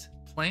hobbyist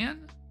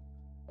plan.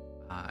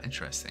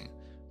 Interesting.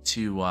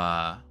 To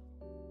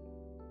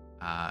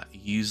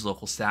use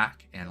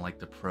LocalStack and like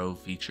the pro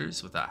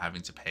features without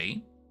having to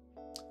pay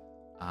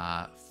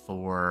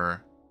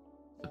for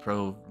the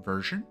pro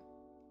version.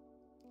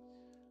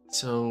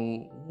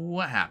 So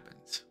what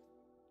happened?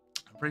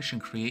 Operation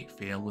create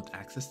failed with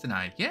access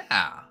denied.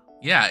 Yeah,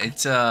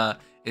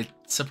 it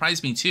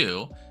surprised me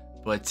too.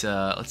 But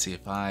let's see,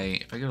 if I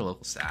go to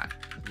LocalStack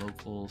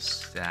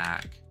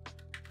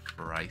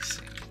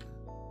pricing,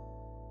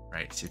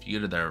 right? So if you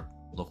go to their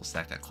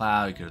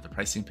localstack.cloud, you go to the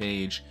pricing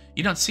page,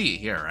 you don't see it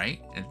here,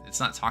 right? It's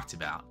not talked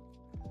about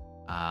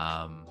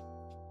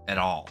at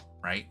all,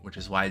 right? Which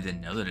is why I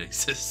didn't know that it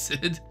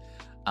existed.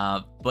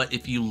 But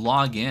if you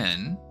log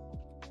in,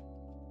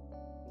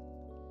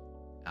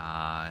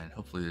 and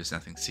hopefully there's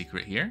nothing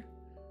secret here,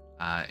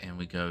 and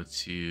we go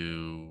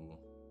to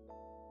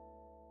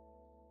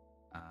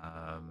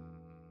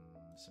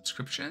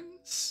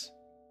subscriptions.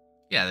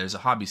 Yeah, there's a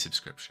hobby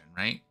subscription,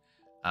 right?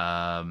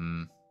 I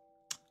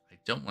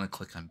don't want to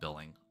click on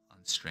billing on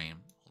stream.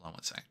 Hold on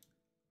one sec.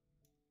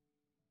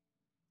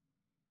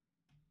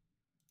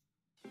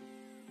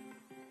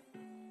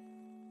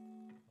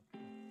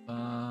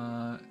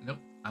 Nope.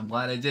 I'm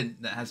glad I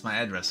didn't. That has my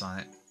address on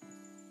it.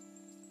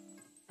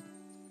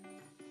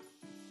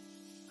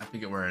 I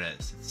forget where it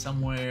is. It's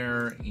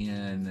somewhere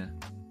in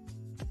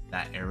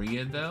that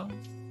area, though.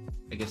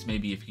 I guess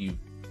maybe if you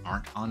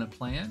aren't on a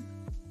plan,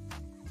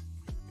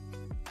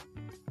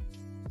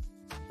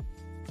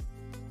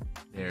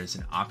 there's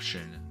an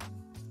option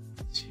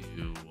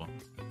to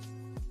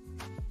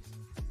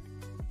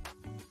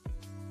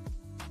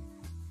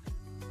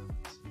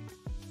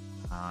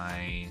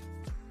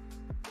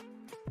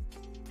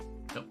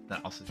nope,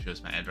 that also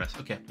shows my address.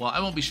 Okay, well, I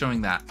won't be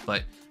showing that,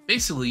 but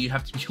basically you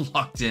have to be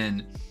logged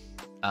in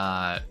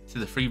to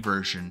the free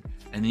version,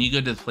 and then you go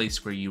to the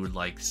place where you would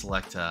like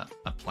select a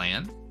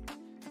plan,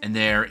 and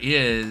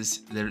there's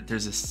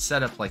a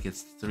setup, like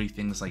it's 3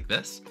 things like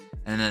this,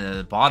 and then at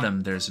the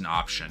bottom there's an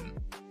option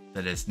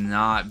that is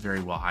not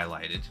very well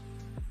highlighted,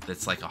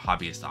 that's like a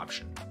hobbyist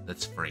option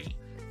that's free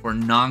for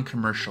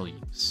non-commercial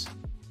use,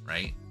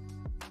 right?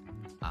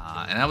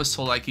 And I was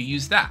told I could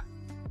use that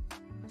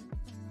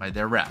by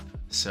their rep,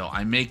 so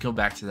I may go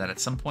back to that at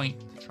some point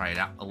to try it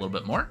out a little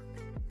bit more.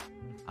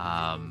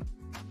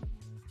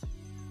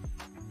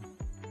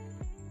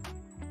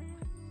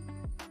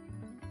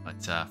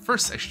 But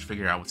first, I should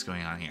figure out what's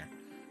going on here.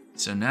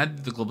 So now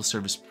the global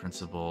service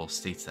principal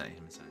states that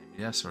Amazon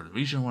AWS or the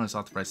regional one is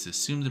authorized to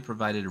assume the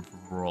provided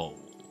role.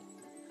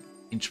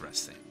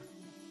 Interesting.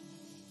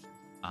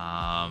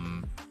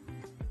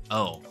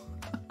 Oh.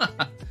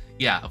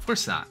 Yeah, of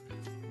course not.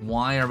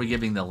 Why are we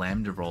giving the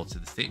Lambda role to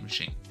the state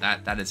machine?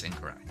 That is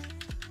incorrect.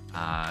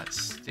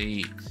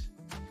 State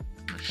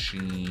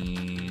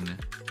machine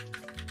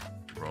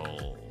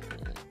role.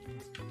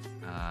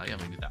 Yeah, we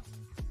can do that.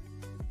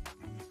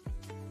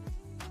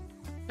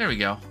 There we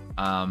go.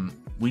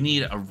 We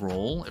need a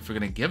role. If we're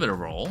going to give it a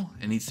role,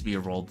 it needs to be a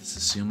role that's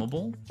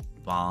assumable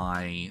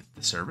by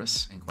the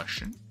service in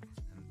question.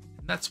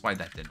 And that's why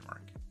that didn't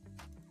work.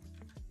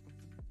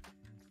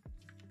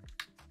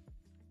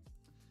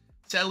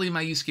 Sadly,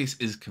 my use case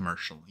is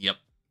commercial. Yep.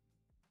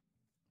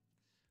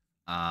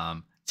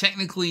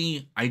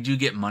 Technically, I do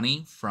get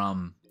money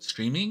from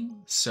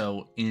streaming.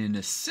 So in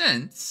a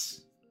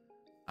sense,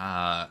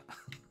 I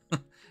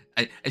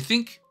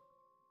think...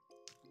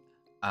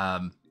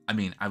 I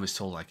mean, I was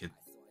told I could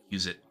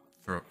use it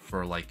for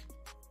the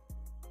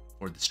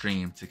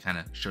stream to kind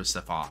of show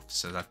stuff off,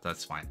 so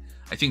that's fine.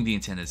 I think the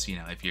intent is,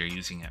 if you're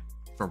using it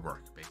for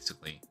work,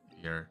 basically,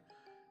 you're,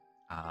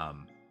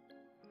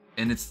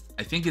 and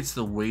I think it's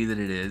the way that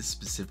it is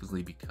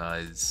specifically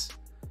because,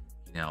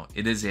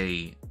 it is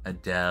a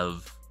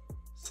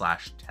dev/test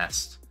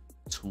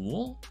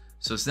tool,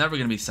 so it's never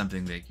going to be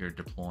something that you're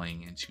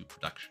deploying into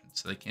production.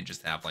 So they can't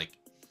just have like,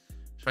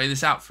 try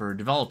this out for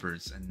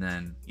developers, and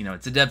then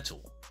it's a dev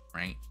tool.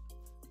 Right?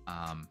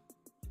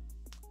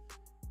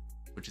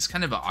 Which is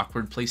kind of an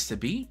awkward place to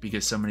be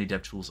because so many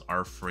dev tools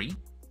are free.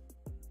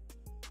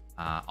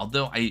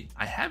 Although I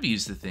have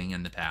used the thing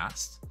in the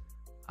past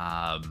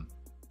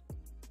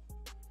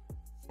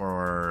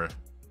for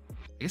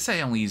I guess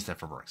I only use that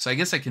for work. So I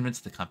guess I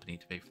convinced the company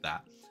to pay for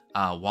that.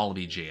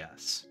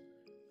 Wallaby.js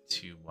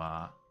to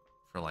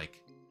for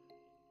like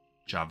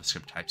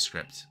JavaScript,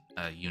 TypeScript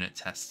unit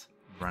test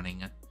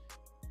running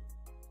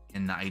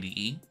in the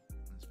IDE.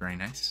 It's very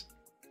nice.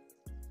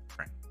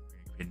 Right, we're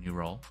gonna create a new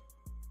role.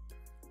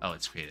 Oh,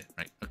 it's created,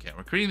 right? Okay,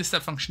 we're creating the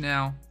step function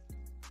now.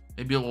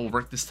 Maybe it will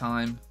work this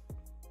time.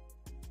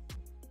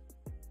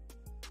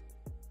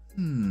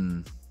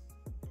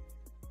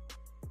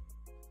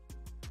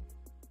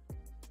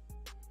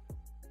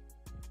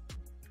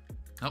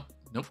 Nope,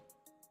 nope.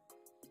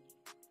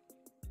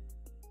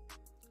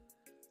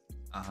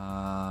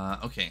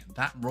 Okay,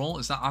 that role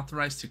is not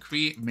authorized to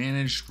create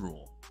managed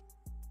rule.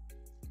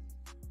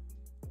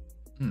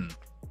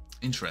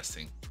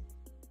 Interesting.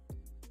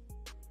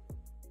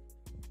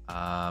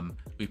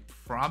 We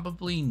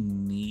probably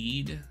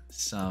need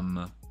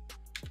some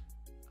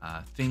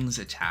things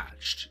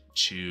attached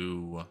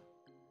to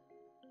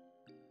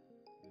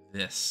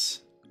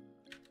this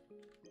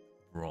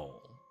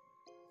role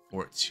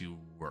for it to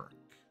work.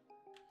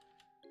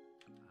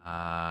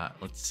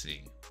 Let's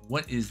see.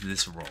 What is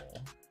this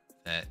role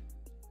that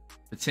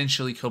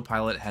potentially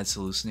Copilot has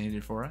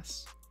hallucinated for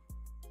us?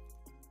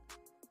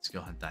 Let's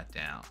go hunt that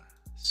down.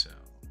 So,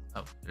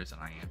 oh, there's an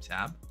IAM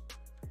tab.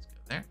 Let's go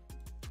there.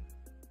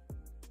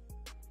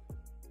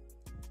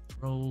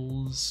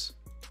 Roles.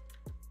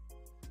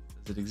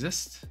 Does it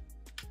exist?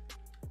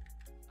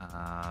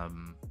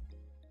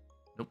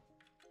 Nope.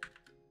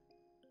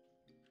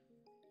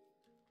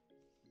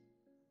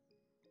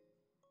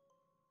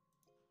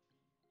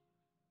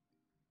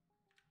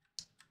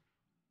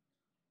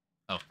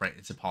 Oh, right.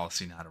 It's a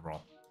policy, not a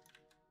role.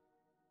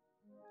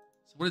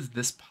 So what is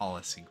this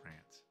policy grant?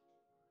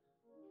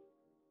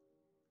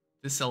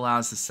 This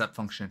allows the step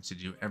function to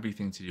do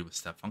everything to do with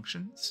step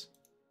functions.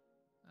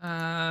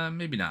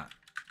 Maybe not.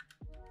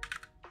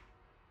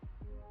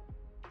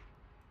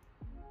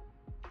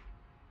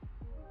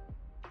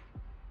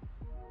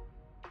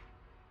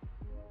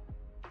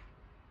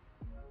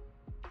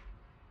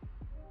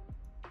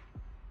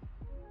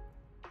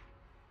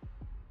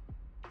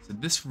 So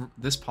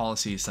this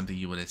policy is something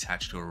you would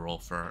attach to a role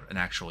for an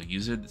actual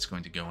user that's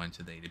going to go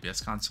into the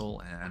AWS console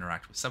and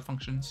interact with step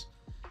functions,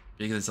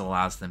 because it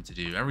allows them to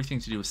do everything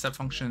to do with step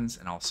functions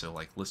and also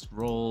like list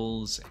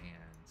roles, and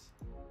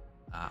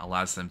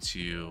allows them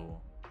to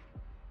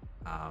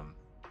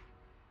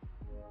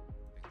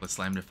list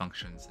Lambda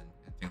functions and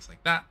things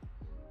like that.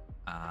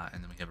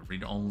 And then we have a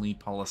read-only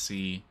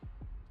policy.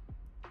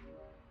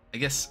 I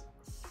guess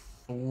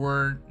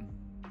for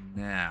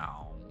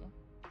now,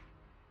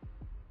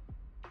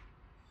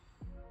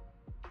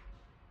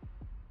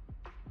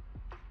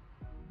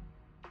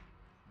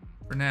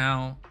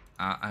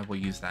 I will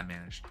use that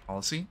managed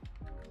policy.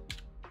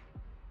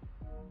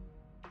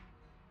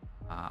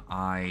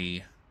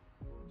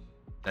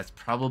 That's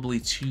probably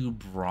too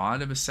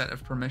broad of a set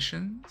of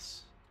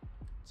permissions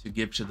to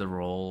give to the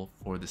role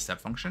for the step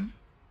function.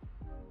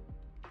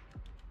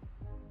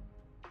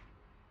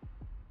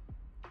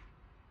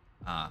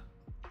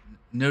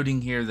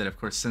 Noting here that, of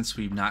course, since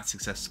we've not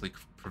successfully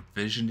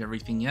provisioned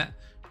everything yet,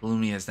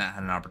 Pulumi has not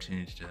had an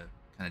opportunity to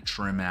kind of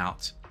trim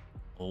out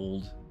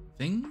old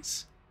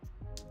things.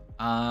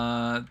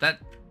 That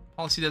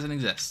policy doesn't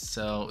exist,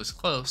 so it's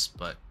close,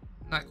 but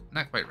not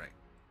quite right.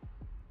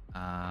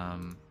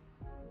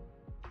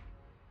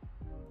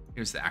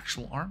 Here's the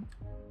actual arm.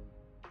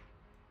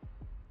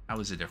 How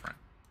is it different?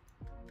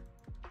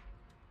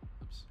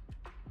 Oops.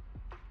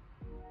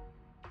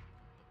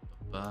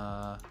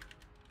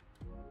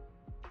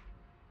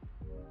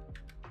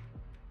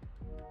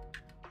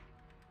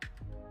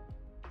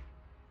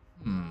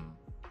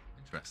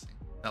 Interesting.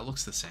 That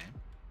looks the same.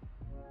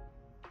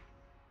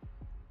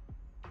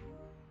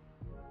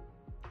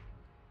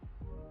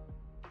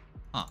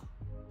 Huh.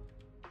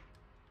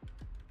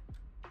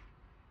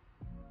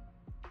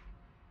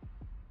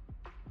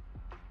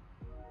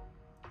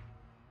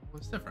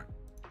 What's different?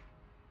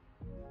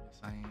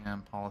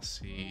 IAM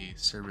policy,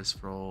 service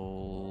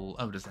role.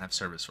 Oh, it doesn't have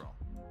service role.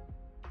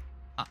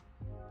 Huh.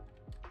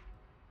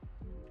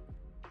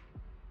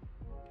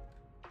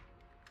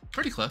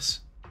 Pretty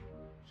close.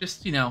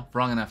 Just, you know,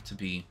 wrong enough to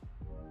be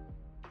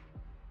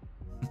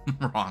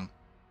wrong.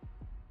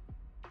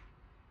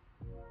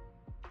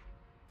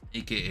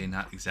 AKA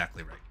not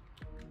exactly right.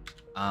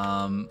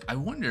 I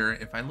wonder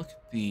if I look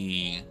at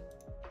the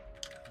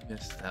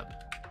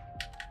step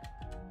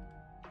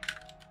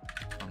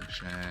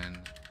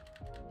function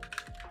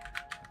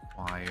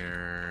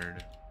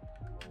required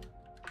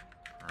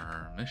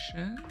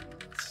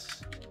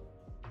permissions.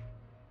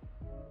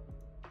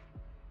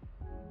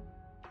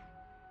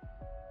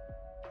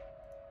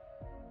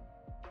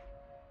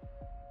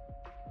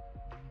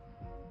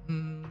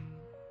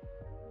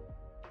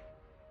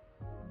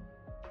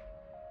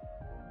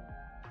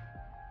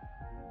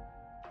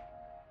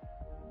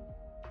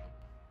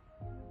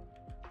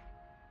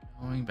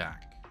 Going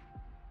back.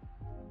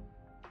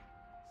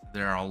 So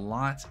there are a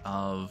lot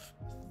of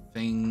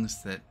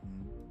things that,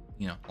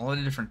 you know, a lot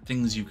of different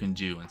things you can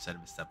do inside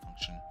of a step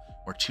function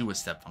or to a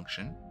step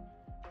function.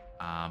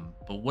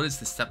 But what does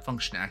the step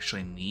function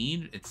actually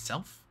need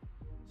itself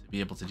to be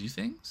able to do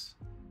things?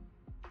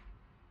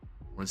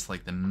 What is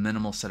like the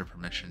minimal set of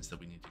permissions that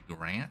we need to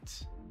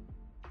grant?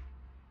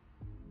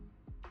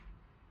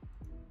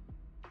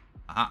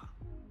 Aha.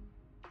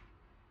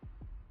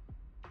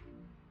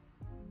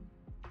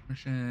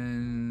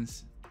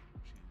 Permissions.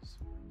 Choose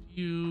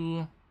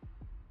review.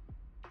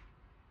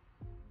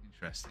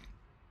 Interesting.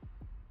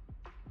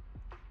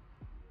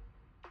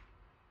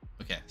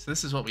 Okay, so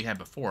this is what we had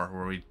before,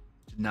 where we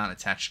did not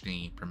attach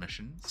any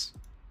permissions,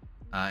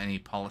 any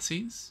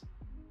policies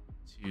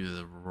to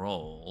the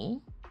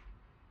role.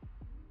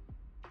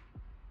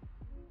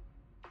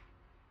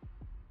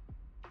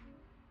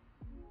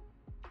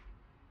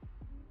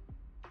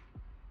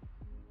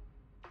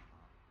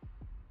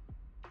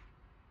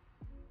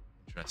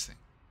 Interesting.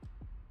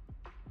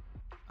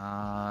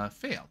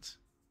 Failed.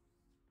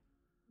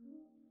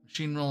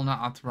 Machine role not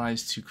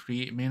authorized to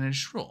create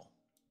managed role.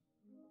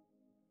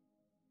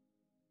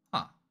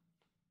 Huh.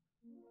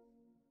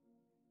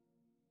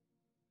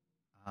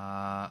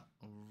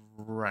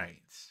 Right.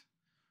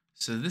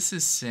 So this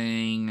is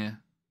saying,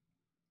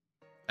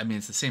 I mean,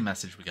 it's the same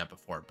message we got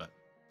before, but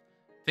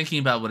thinking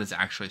about what it's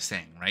actually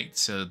saying, right?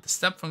 So the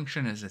step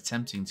function is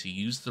attempting to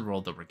use the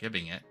role that we're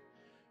giving it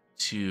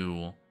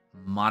to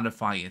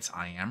modify its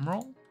IAM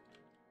role.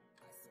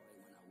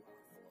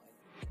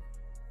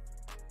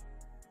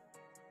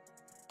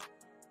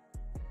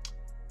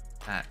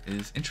 That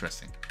is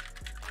interesting.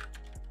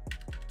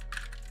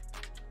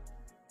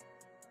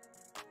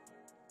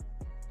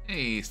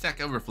 Hey,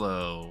 Stack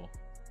Overflow.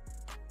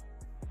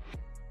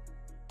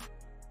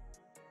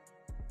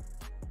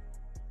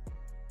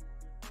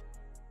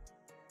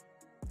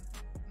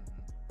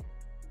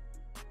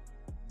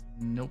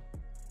 Nope.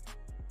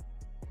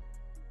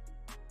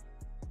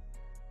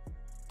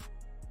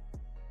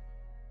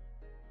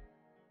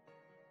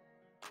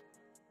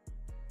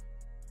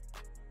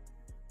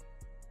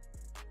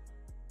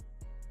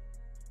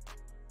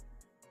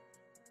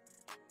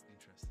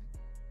 Interesting.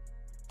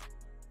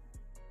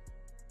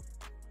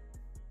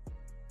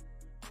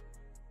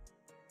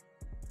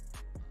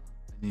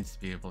 It needs to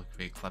be able to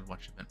create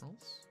CloudWatch event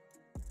roles.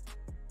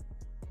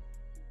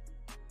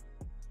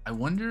 I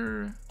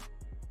wonder.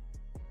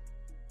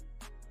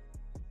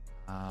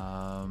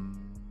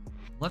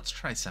 Let's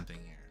try something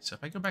here. So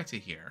if I go back to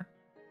here,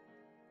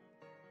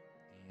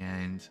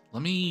 and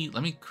let me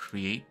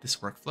create this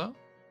workflow.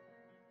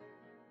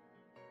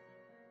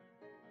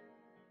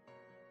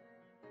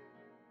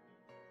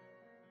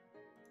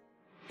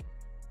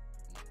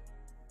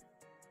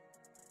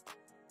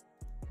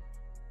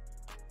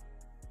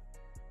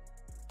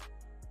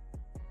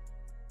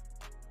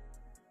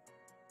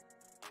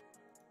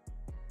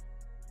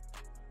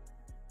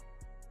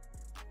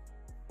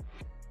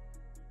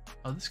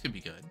 Oh, this could be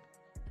good.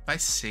 If I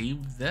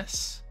save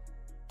this,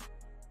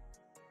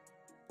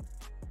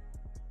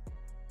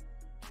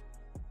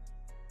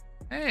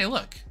 hey,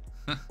 look,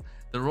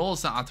 the role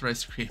is not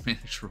authorized to create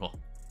managed role.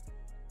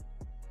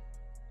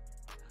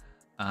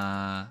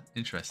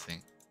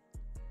 Interesting.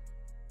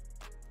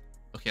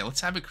 Okay,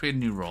 let's have it create a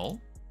new role.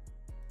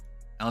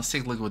 And let's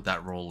take a look at what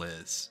that role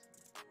is.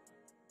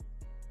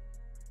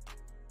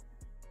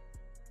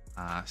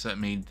 So it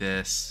made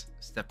this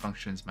step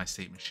functions, my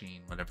state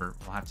machine, whatever.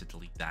 We'll have to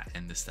delete that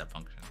in the step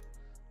function.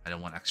 I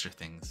don't want extra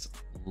things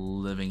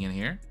living in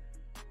here.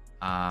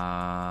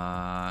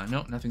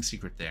 No, nothing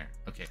secret there.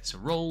 Okay, so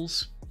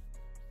roles.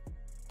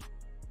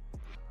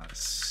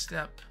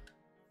 Step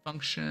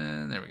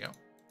function. There we go.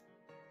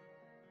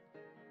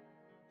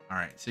 All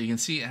right, so you can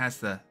see it has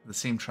the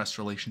same trust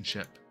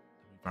relationship that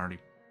we've already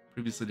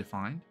previously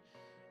defined.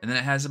 And then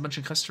it has a bunch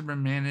of customer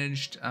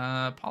managed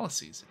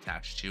policies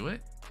attached to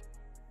it.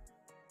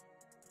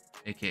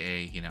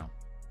 AKA, you know,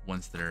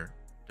 ones that are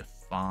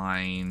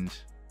defined,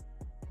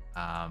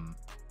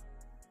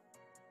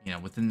 you know,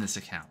 within this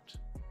account.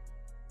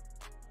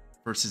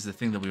 Versus the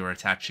thing that we were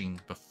attaching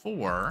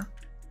before,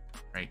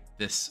 right?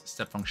 This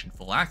step function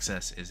full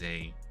access is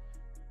a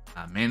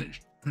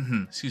managed,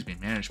 excuse me,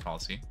 managed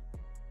policy.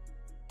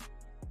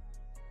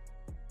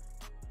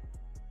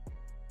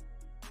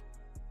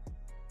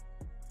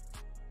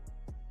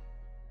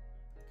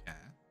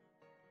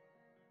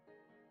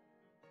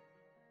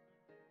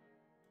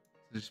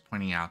 Just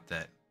pointing out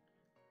that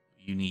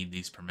you need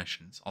these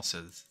permissions.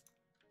 Also,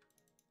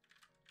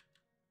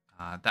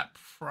 that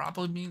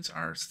probably means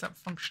our step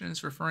function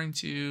is referring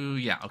to,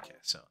 yeah, okay,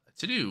 so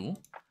to do,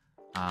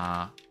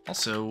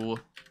 also,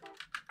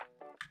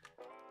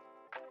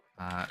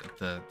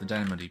 the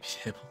DynamoDB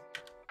table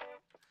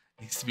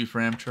needs to be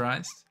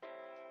parameterized.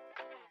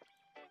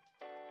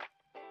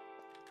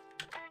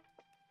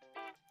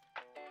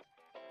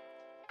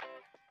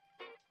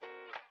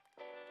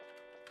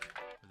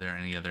 Are there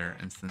any other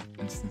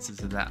instances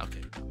of that?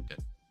 Okay,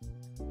 good.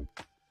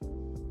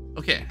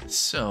 Okay,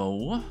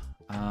 so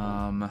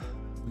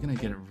we're gonna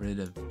get rid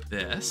of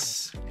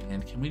this,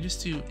 and can we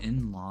just do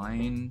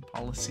inline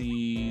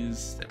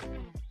policies? There we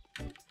go.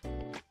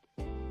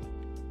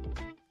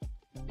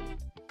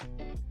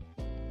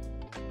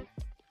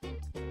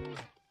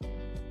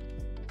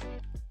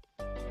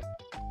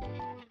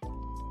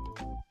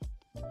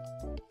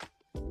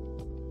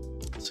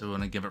 So we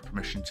want to give it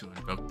permission to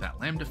invoke that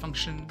Lambda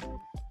function.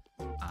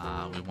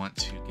 We want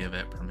to give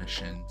it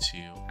permission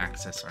to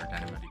access our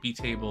DynamoDB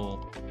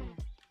table.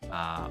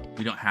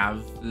 We don't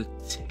have the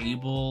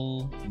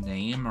table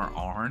name or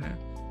ARN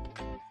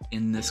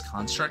in this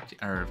construct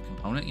or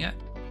component yet,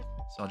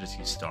 so I'll just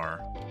use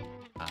star.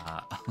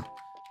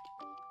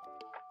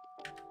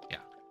 Yeah,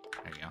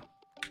 there you go.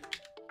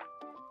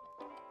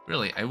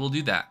 Really, I will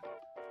do that.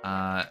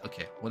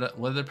 Okay, what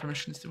other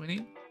permissions do we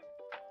need?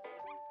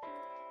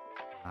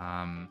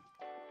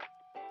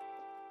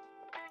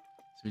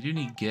 So we do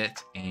need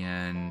get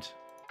and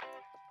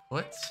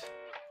put.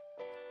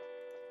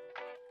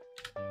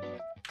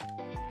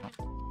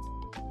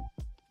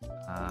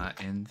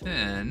 And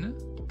then,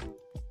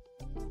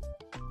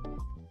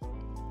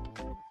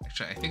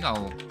 actually, I think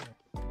I'll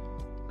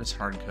just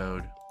hard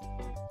code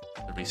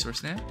the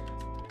resource name.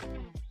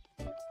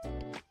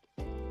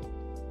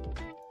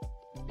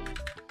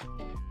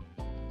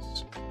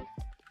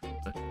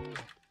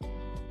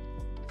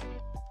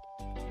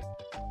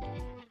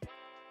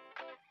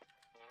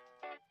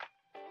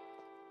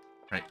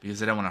 Right,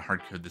 because I don't want to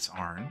hard code this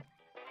ARN.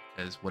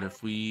 Because what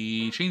if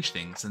we change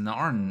things and the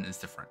ARN is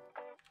different?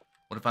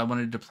 What if I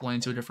wanted to deploy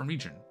into a different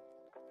region?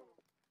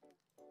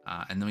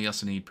 And then we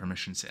also need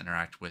permissions to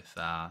interact with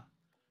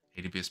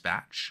AWS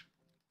Batch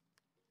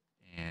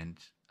and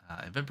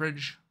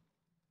EventBridge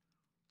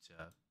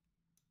to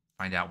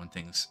find out when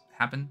things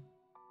happen.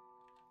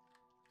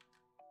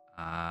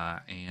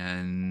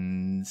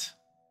 And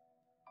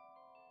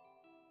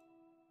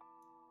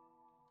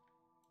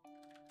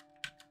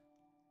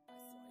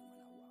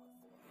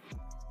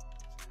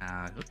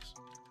oops,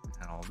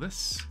 add all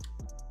this.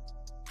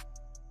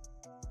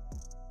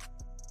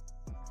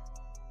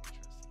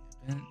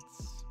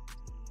 Events,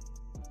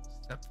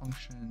 step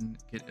function,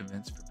 get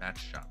events for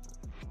batch job.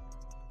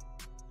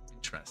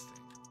 Interesting.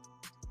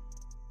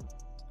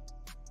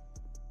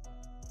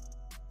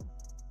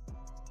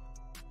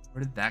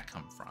 Where did that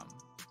come from?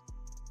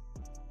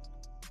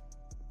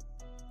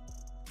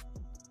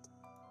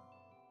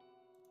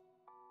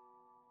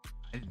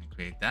 I didn't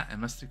create that. I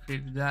must have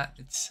created that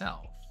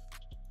itself.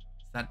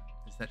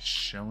 Is that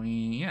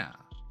showing? Yeah.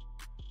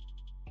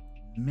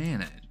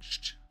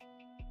 Managed.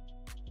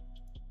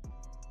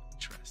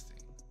 Interesting.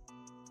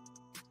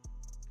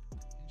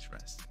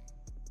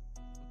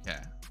 Okay.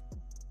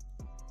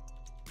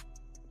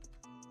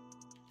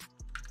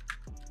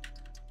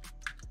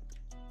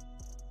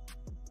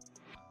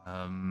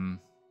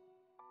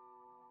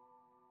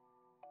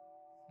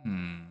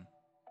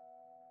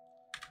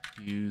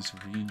 Use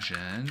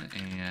region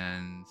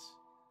and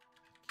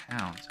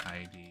account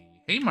ID.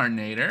 Hey,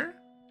 Martinator.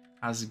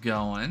 How's it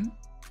going?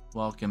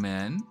 Welcome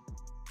in.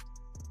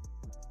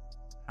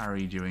 How are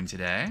you doing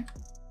today?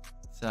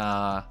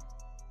 How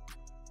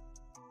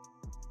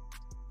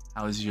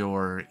was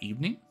your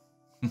evening?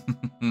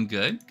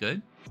 Good,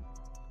 good.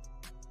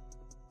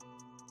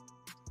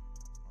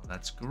 Well,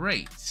 that's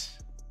great.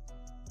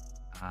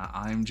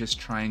 I'm just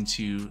trying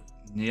to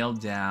nail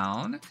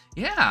down.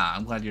 Yeah,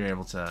 I'm glad you're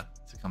able to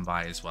come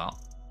by as well.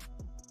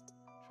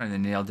 Trying to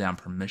nail down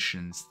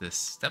permissions this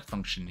step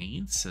function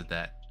needs so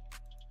that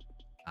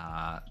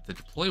the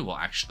deploy will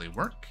actually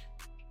work.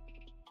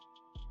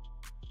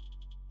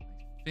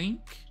 I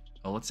think.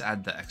 Oh, let's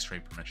add the X-ray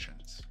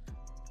permissions.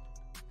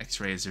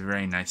 X-ray is a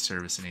very nice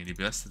service in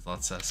AWS that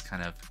lets us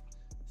kind of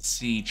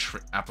see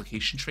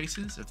application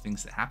traces of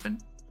things that happen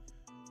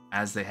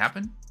as they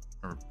happen,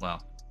 or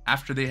well,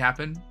 after they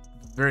happen,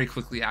 very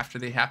quickly after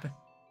they happen.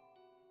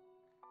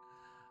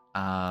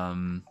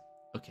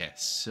 Okay,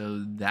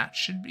 so that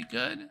should be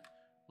good.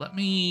 Let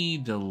me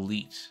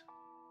delete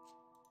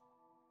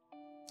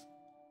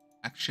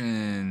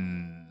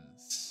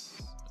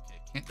actions. Okay,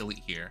 can't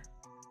delete here.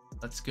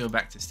 Let's go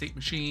back to state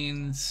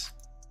machines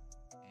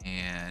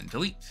and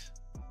delete.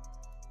 I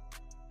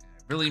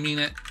really mean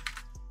it.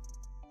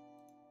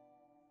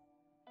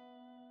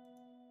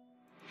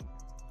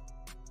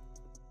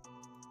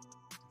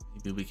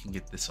 Maybe we can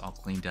get this all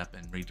cleaned up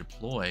and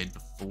redeployed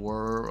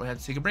before we have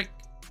to take a break.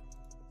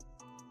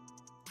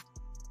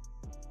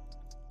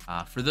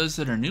 For those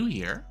that are new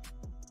here,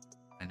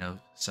 I know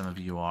some of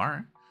you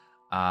are,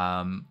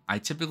 I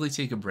typically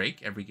take a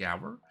break every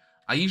hour.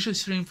 I usually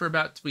stream for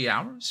about 3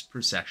 hours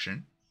per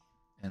session,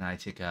 and I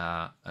take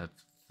a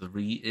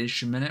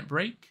 3-ish minute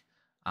break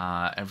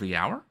every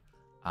hour.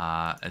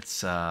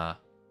 It's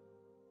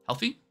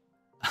healthy,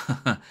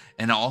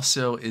 and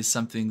also is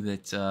something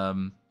that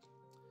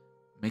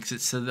makes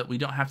it so that we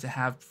don't have to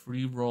have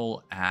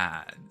pre-roll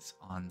ads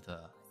on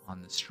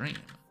the stream,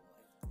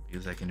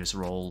 because I can just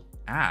roll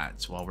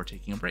ads while we're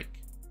taking a break.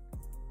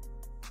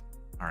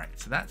 All right,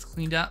 so that's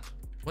cleaned up.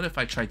 What if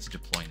I tried to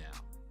deploy now?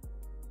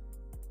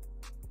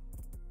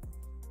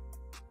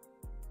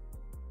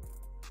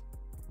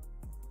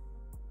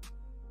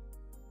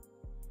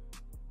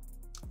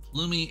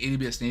 Pulumi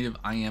AWS native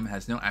IAM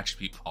has no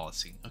attribute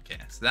policy. Okay,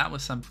 so that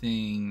was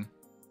something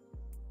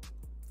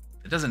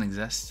that doesn't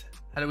exist.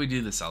 How do we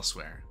do this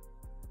elsewhere?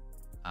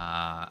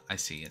 I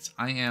see. It's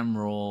IAM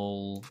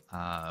role,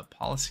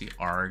 policy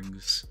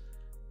args,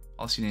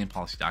 policy name,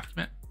 policy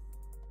document.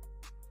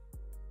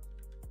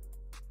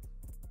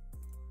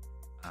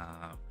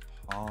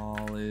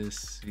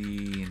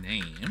 Policy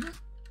name.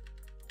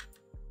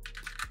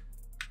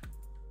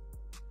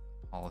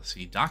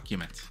 Policy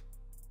document.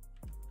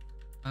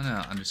 Oh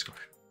no, underscore.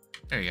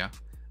 There you go.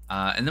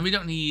 And then we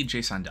don't need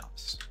JSON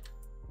docs.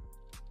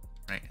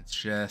 Right, it's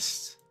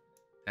just,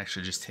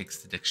 actually just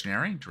takes the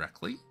dictionary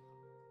directly.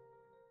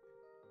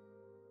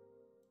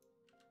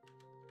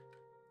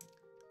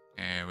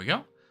 There we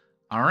go.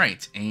 All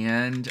right,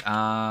 and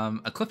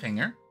a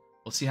cliffhanger.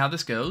 We'll see how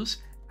this goes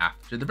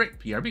after the break.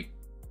 PRB.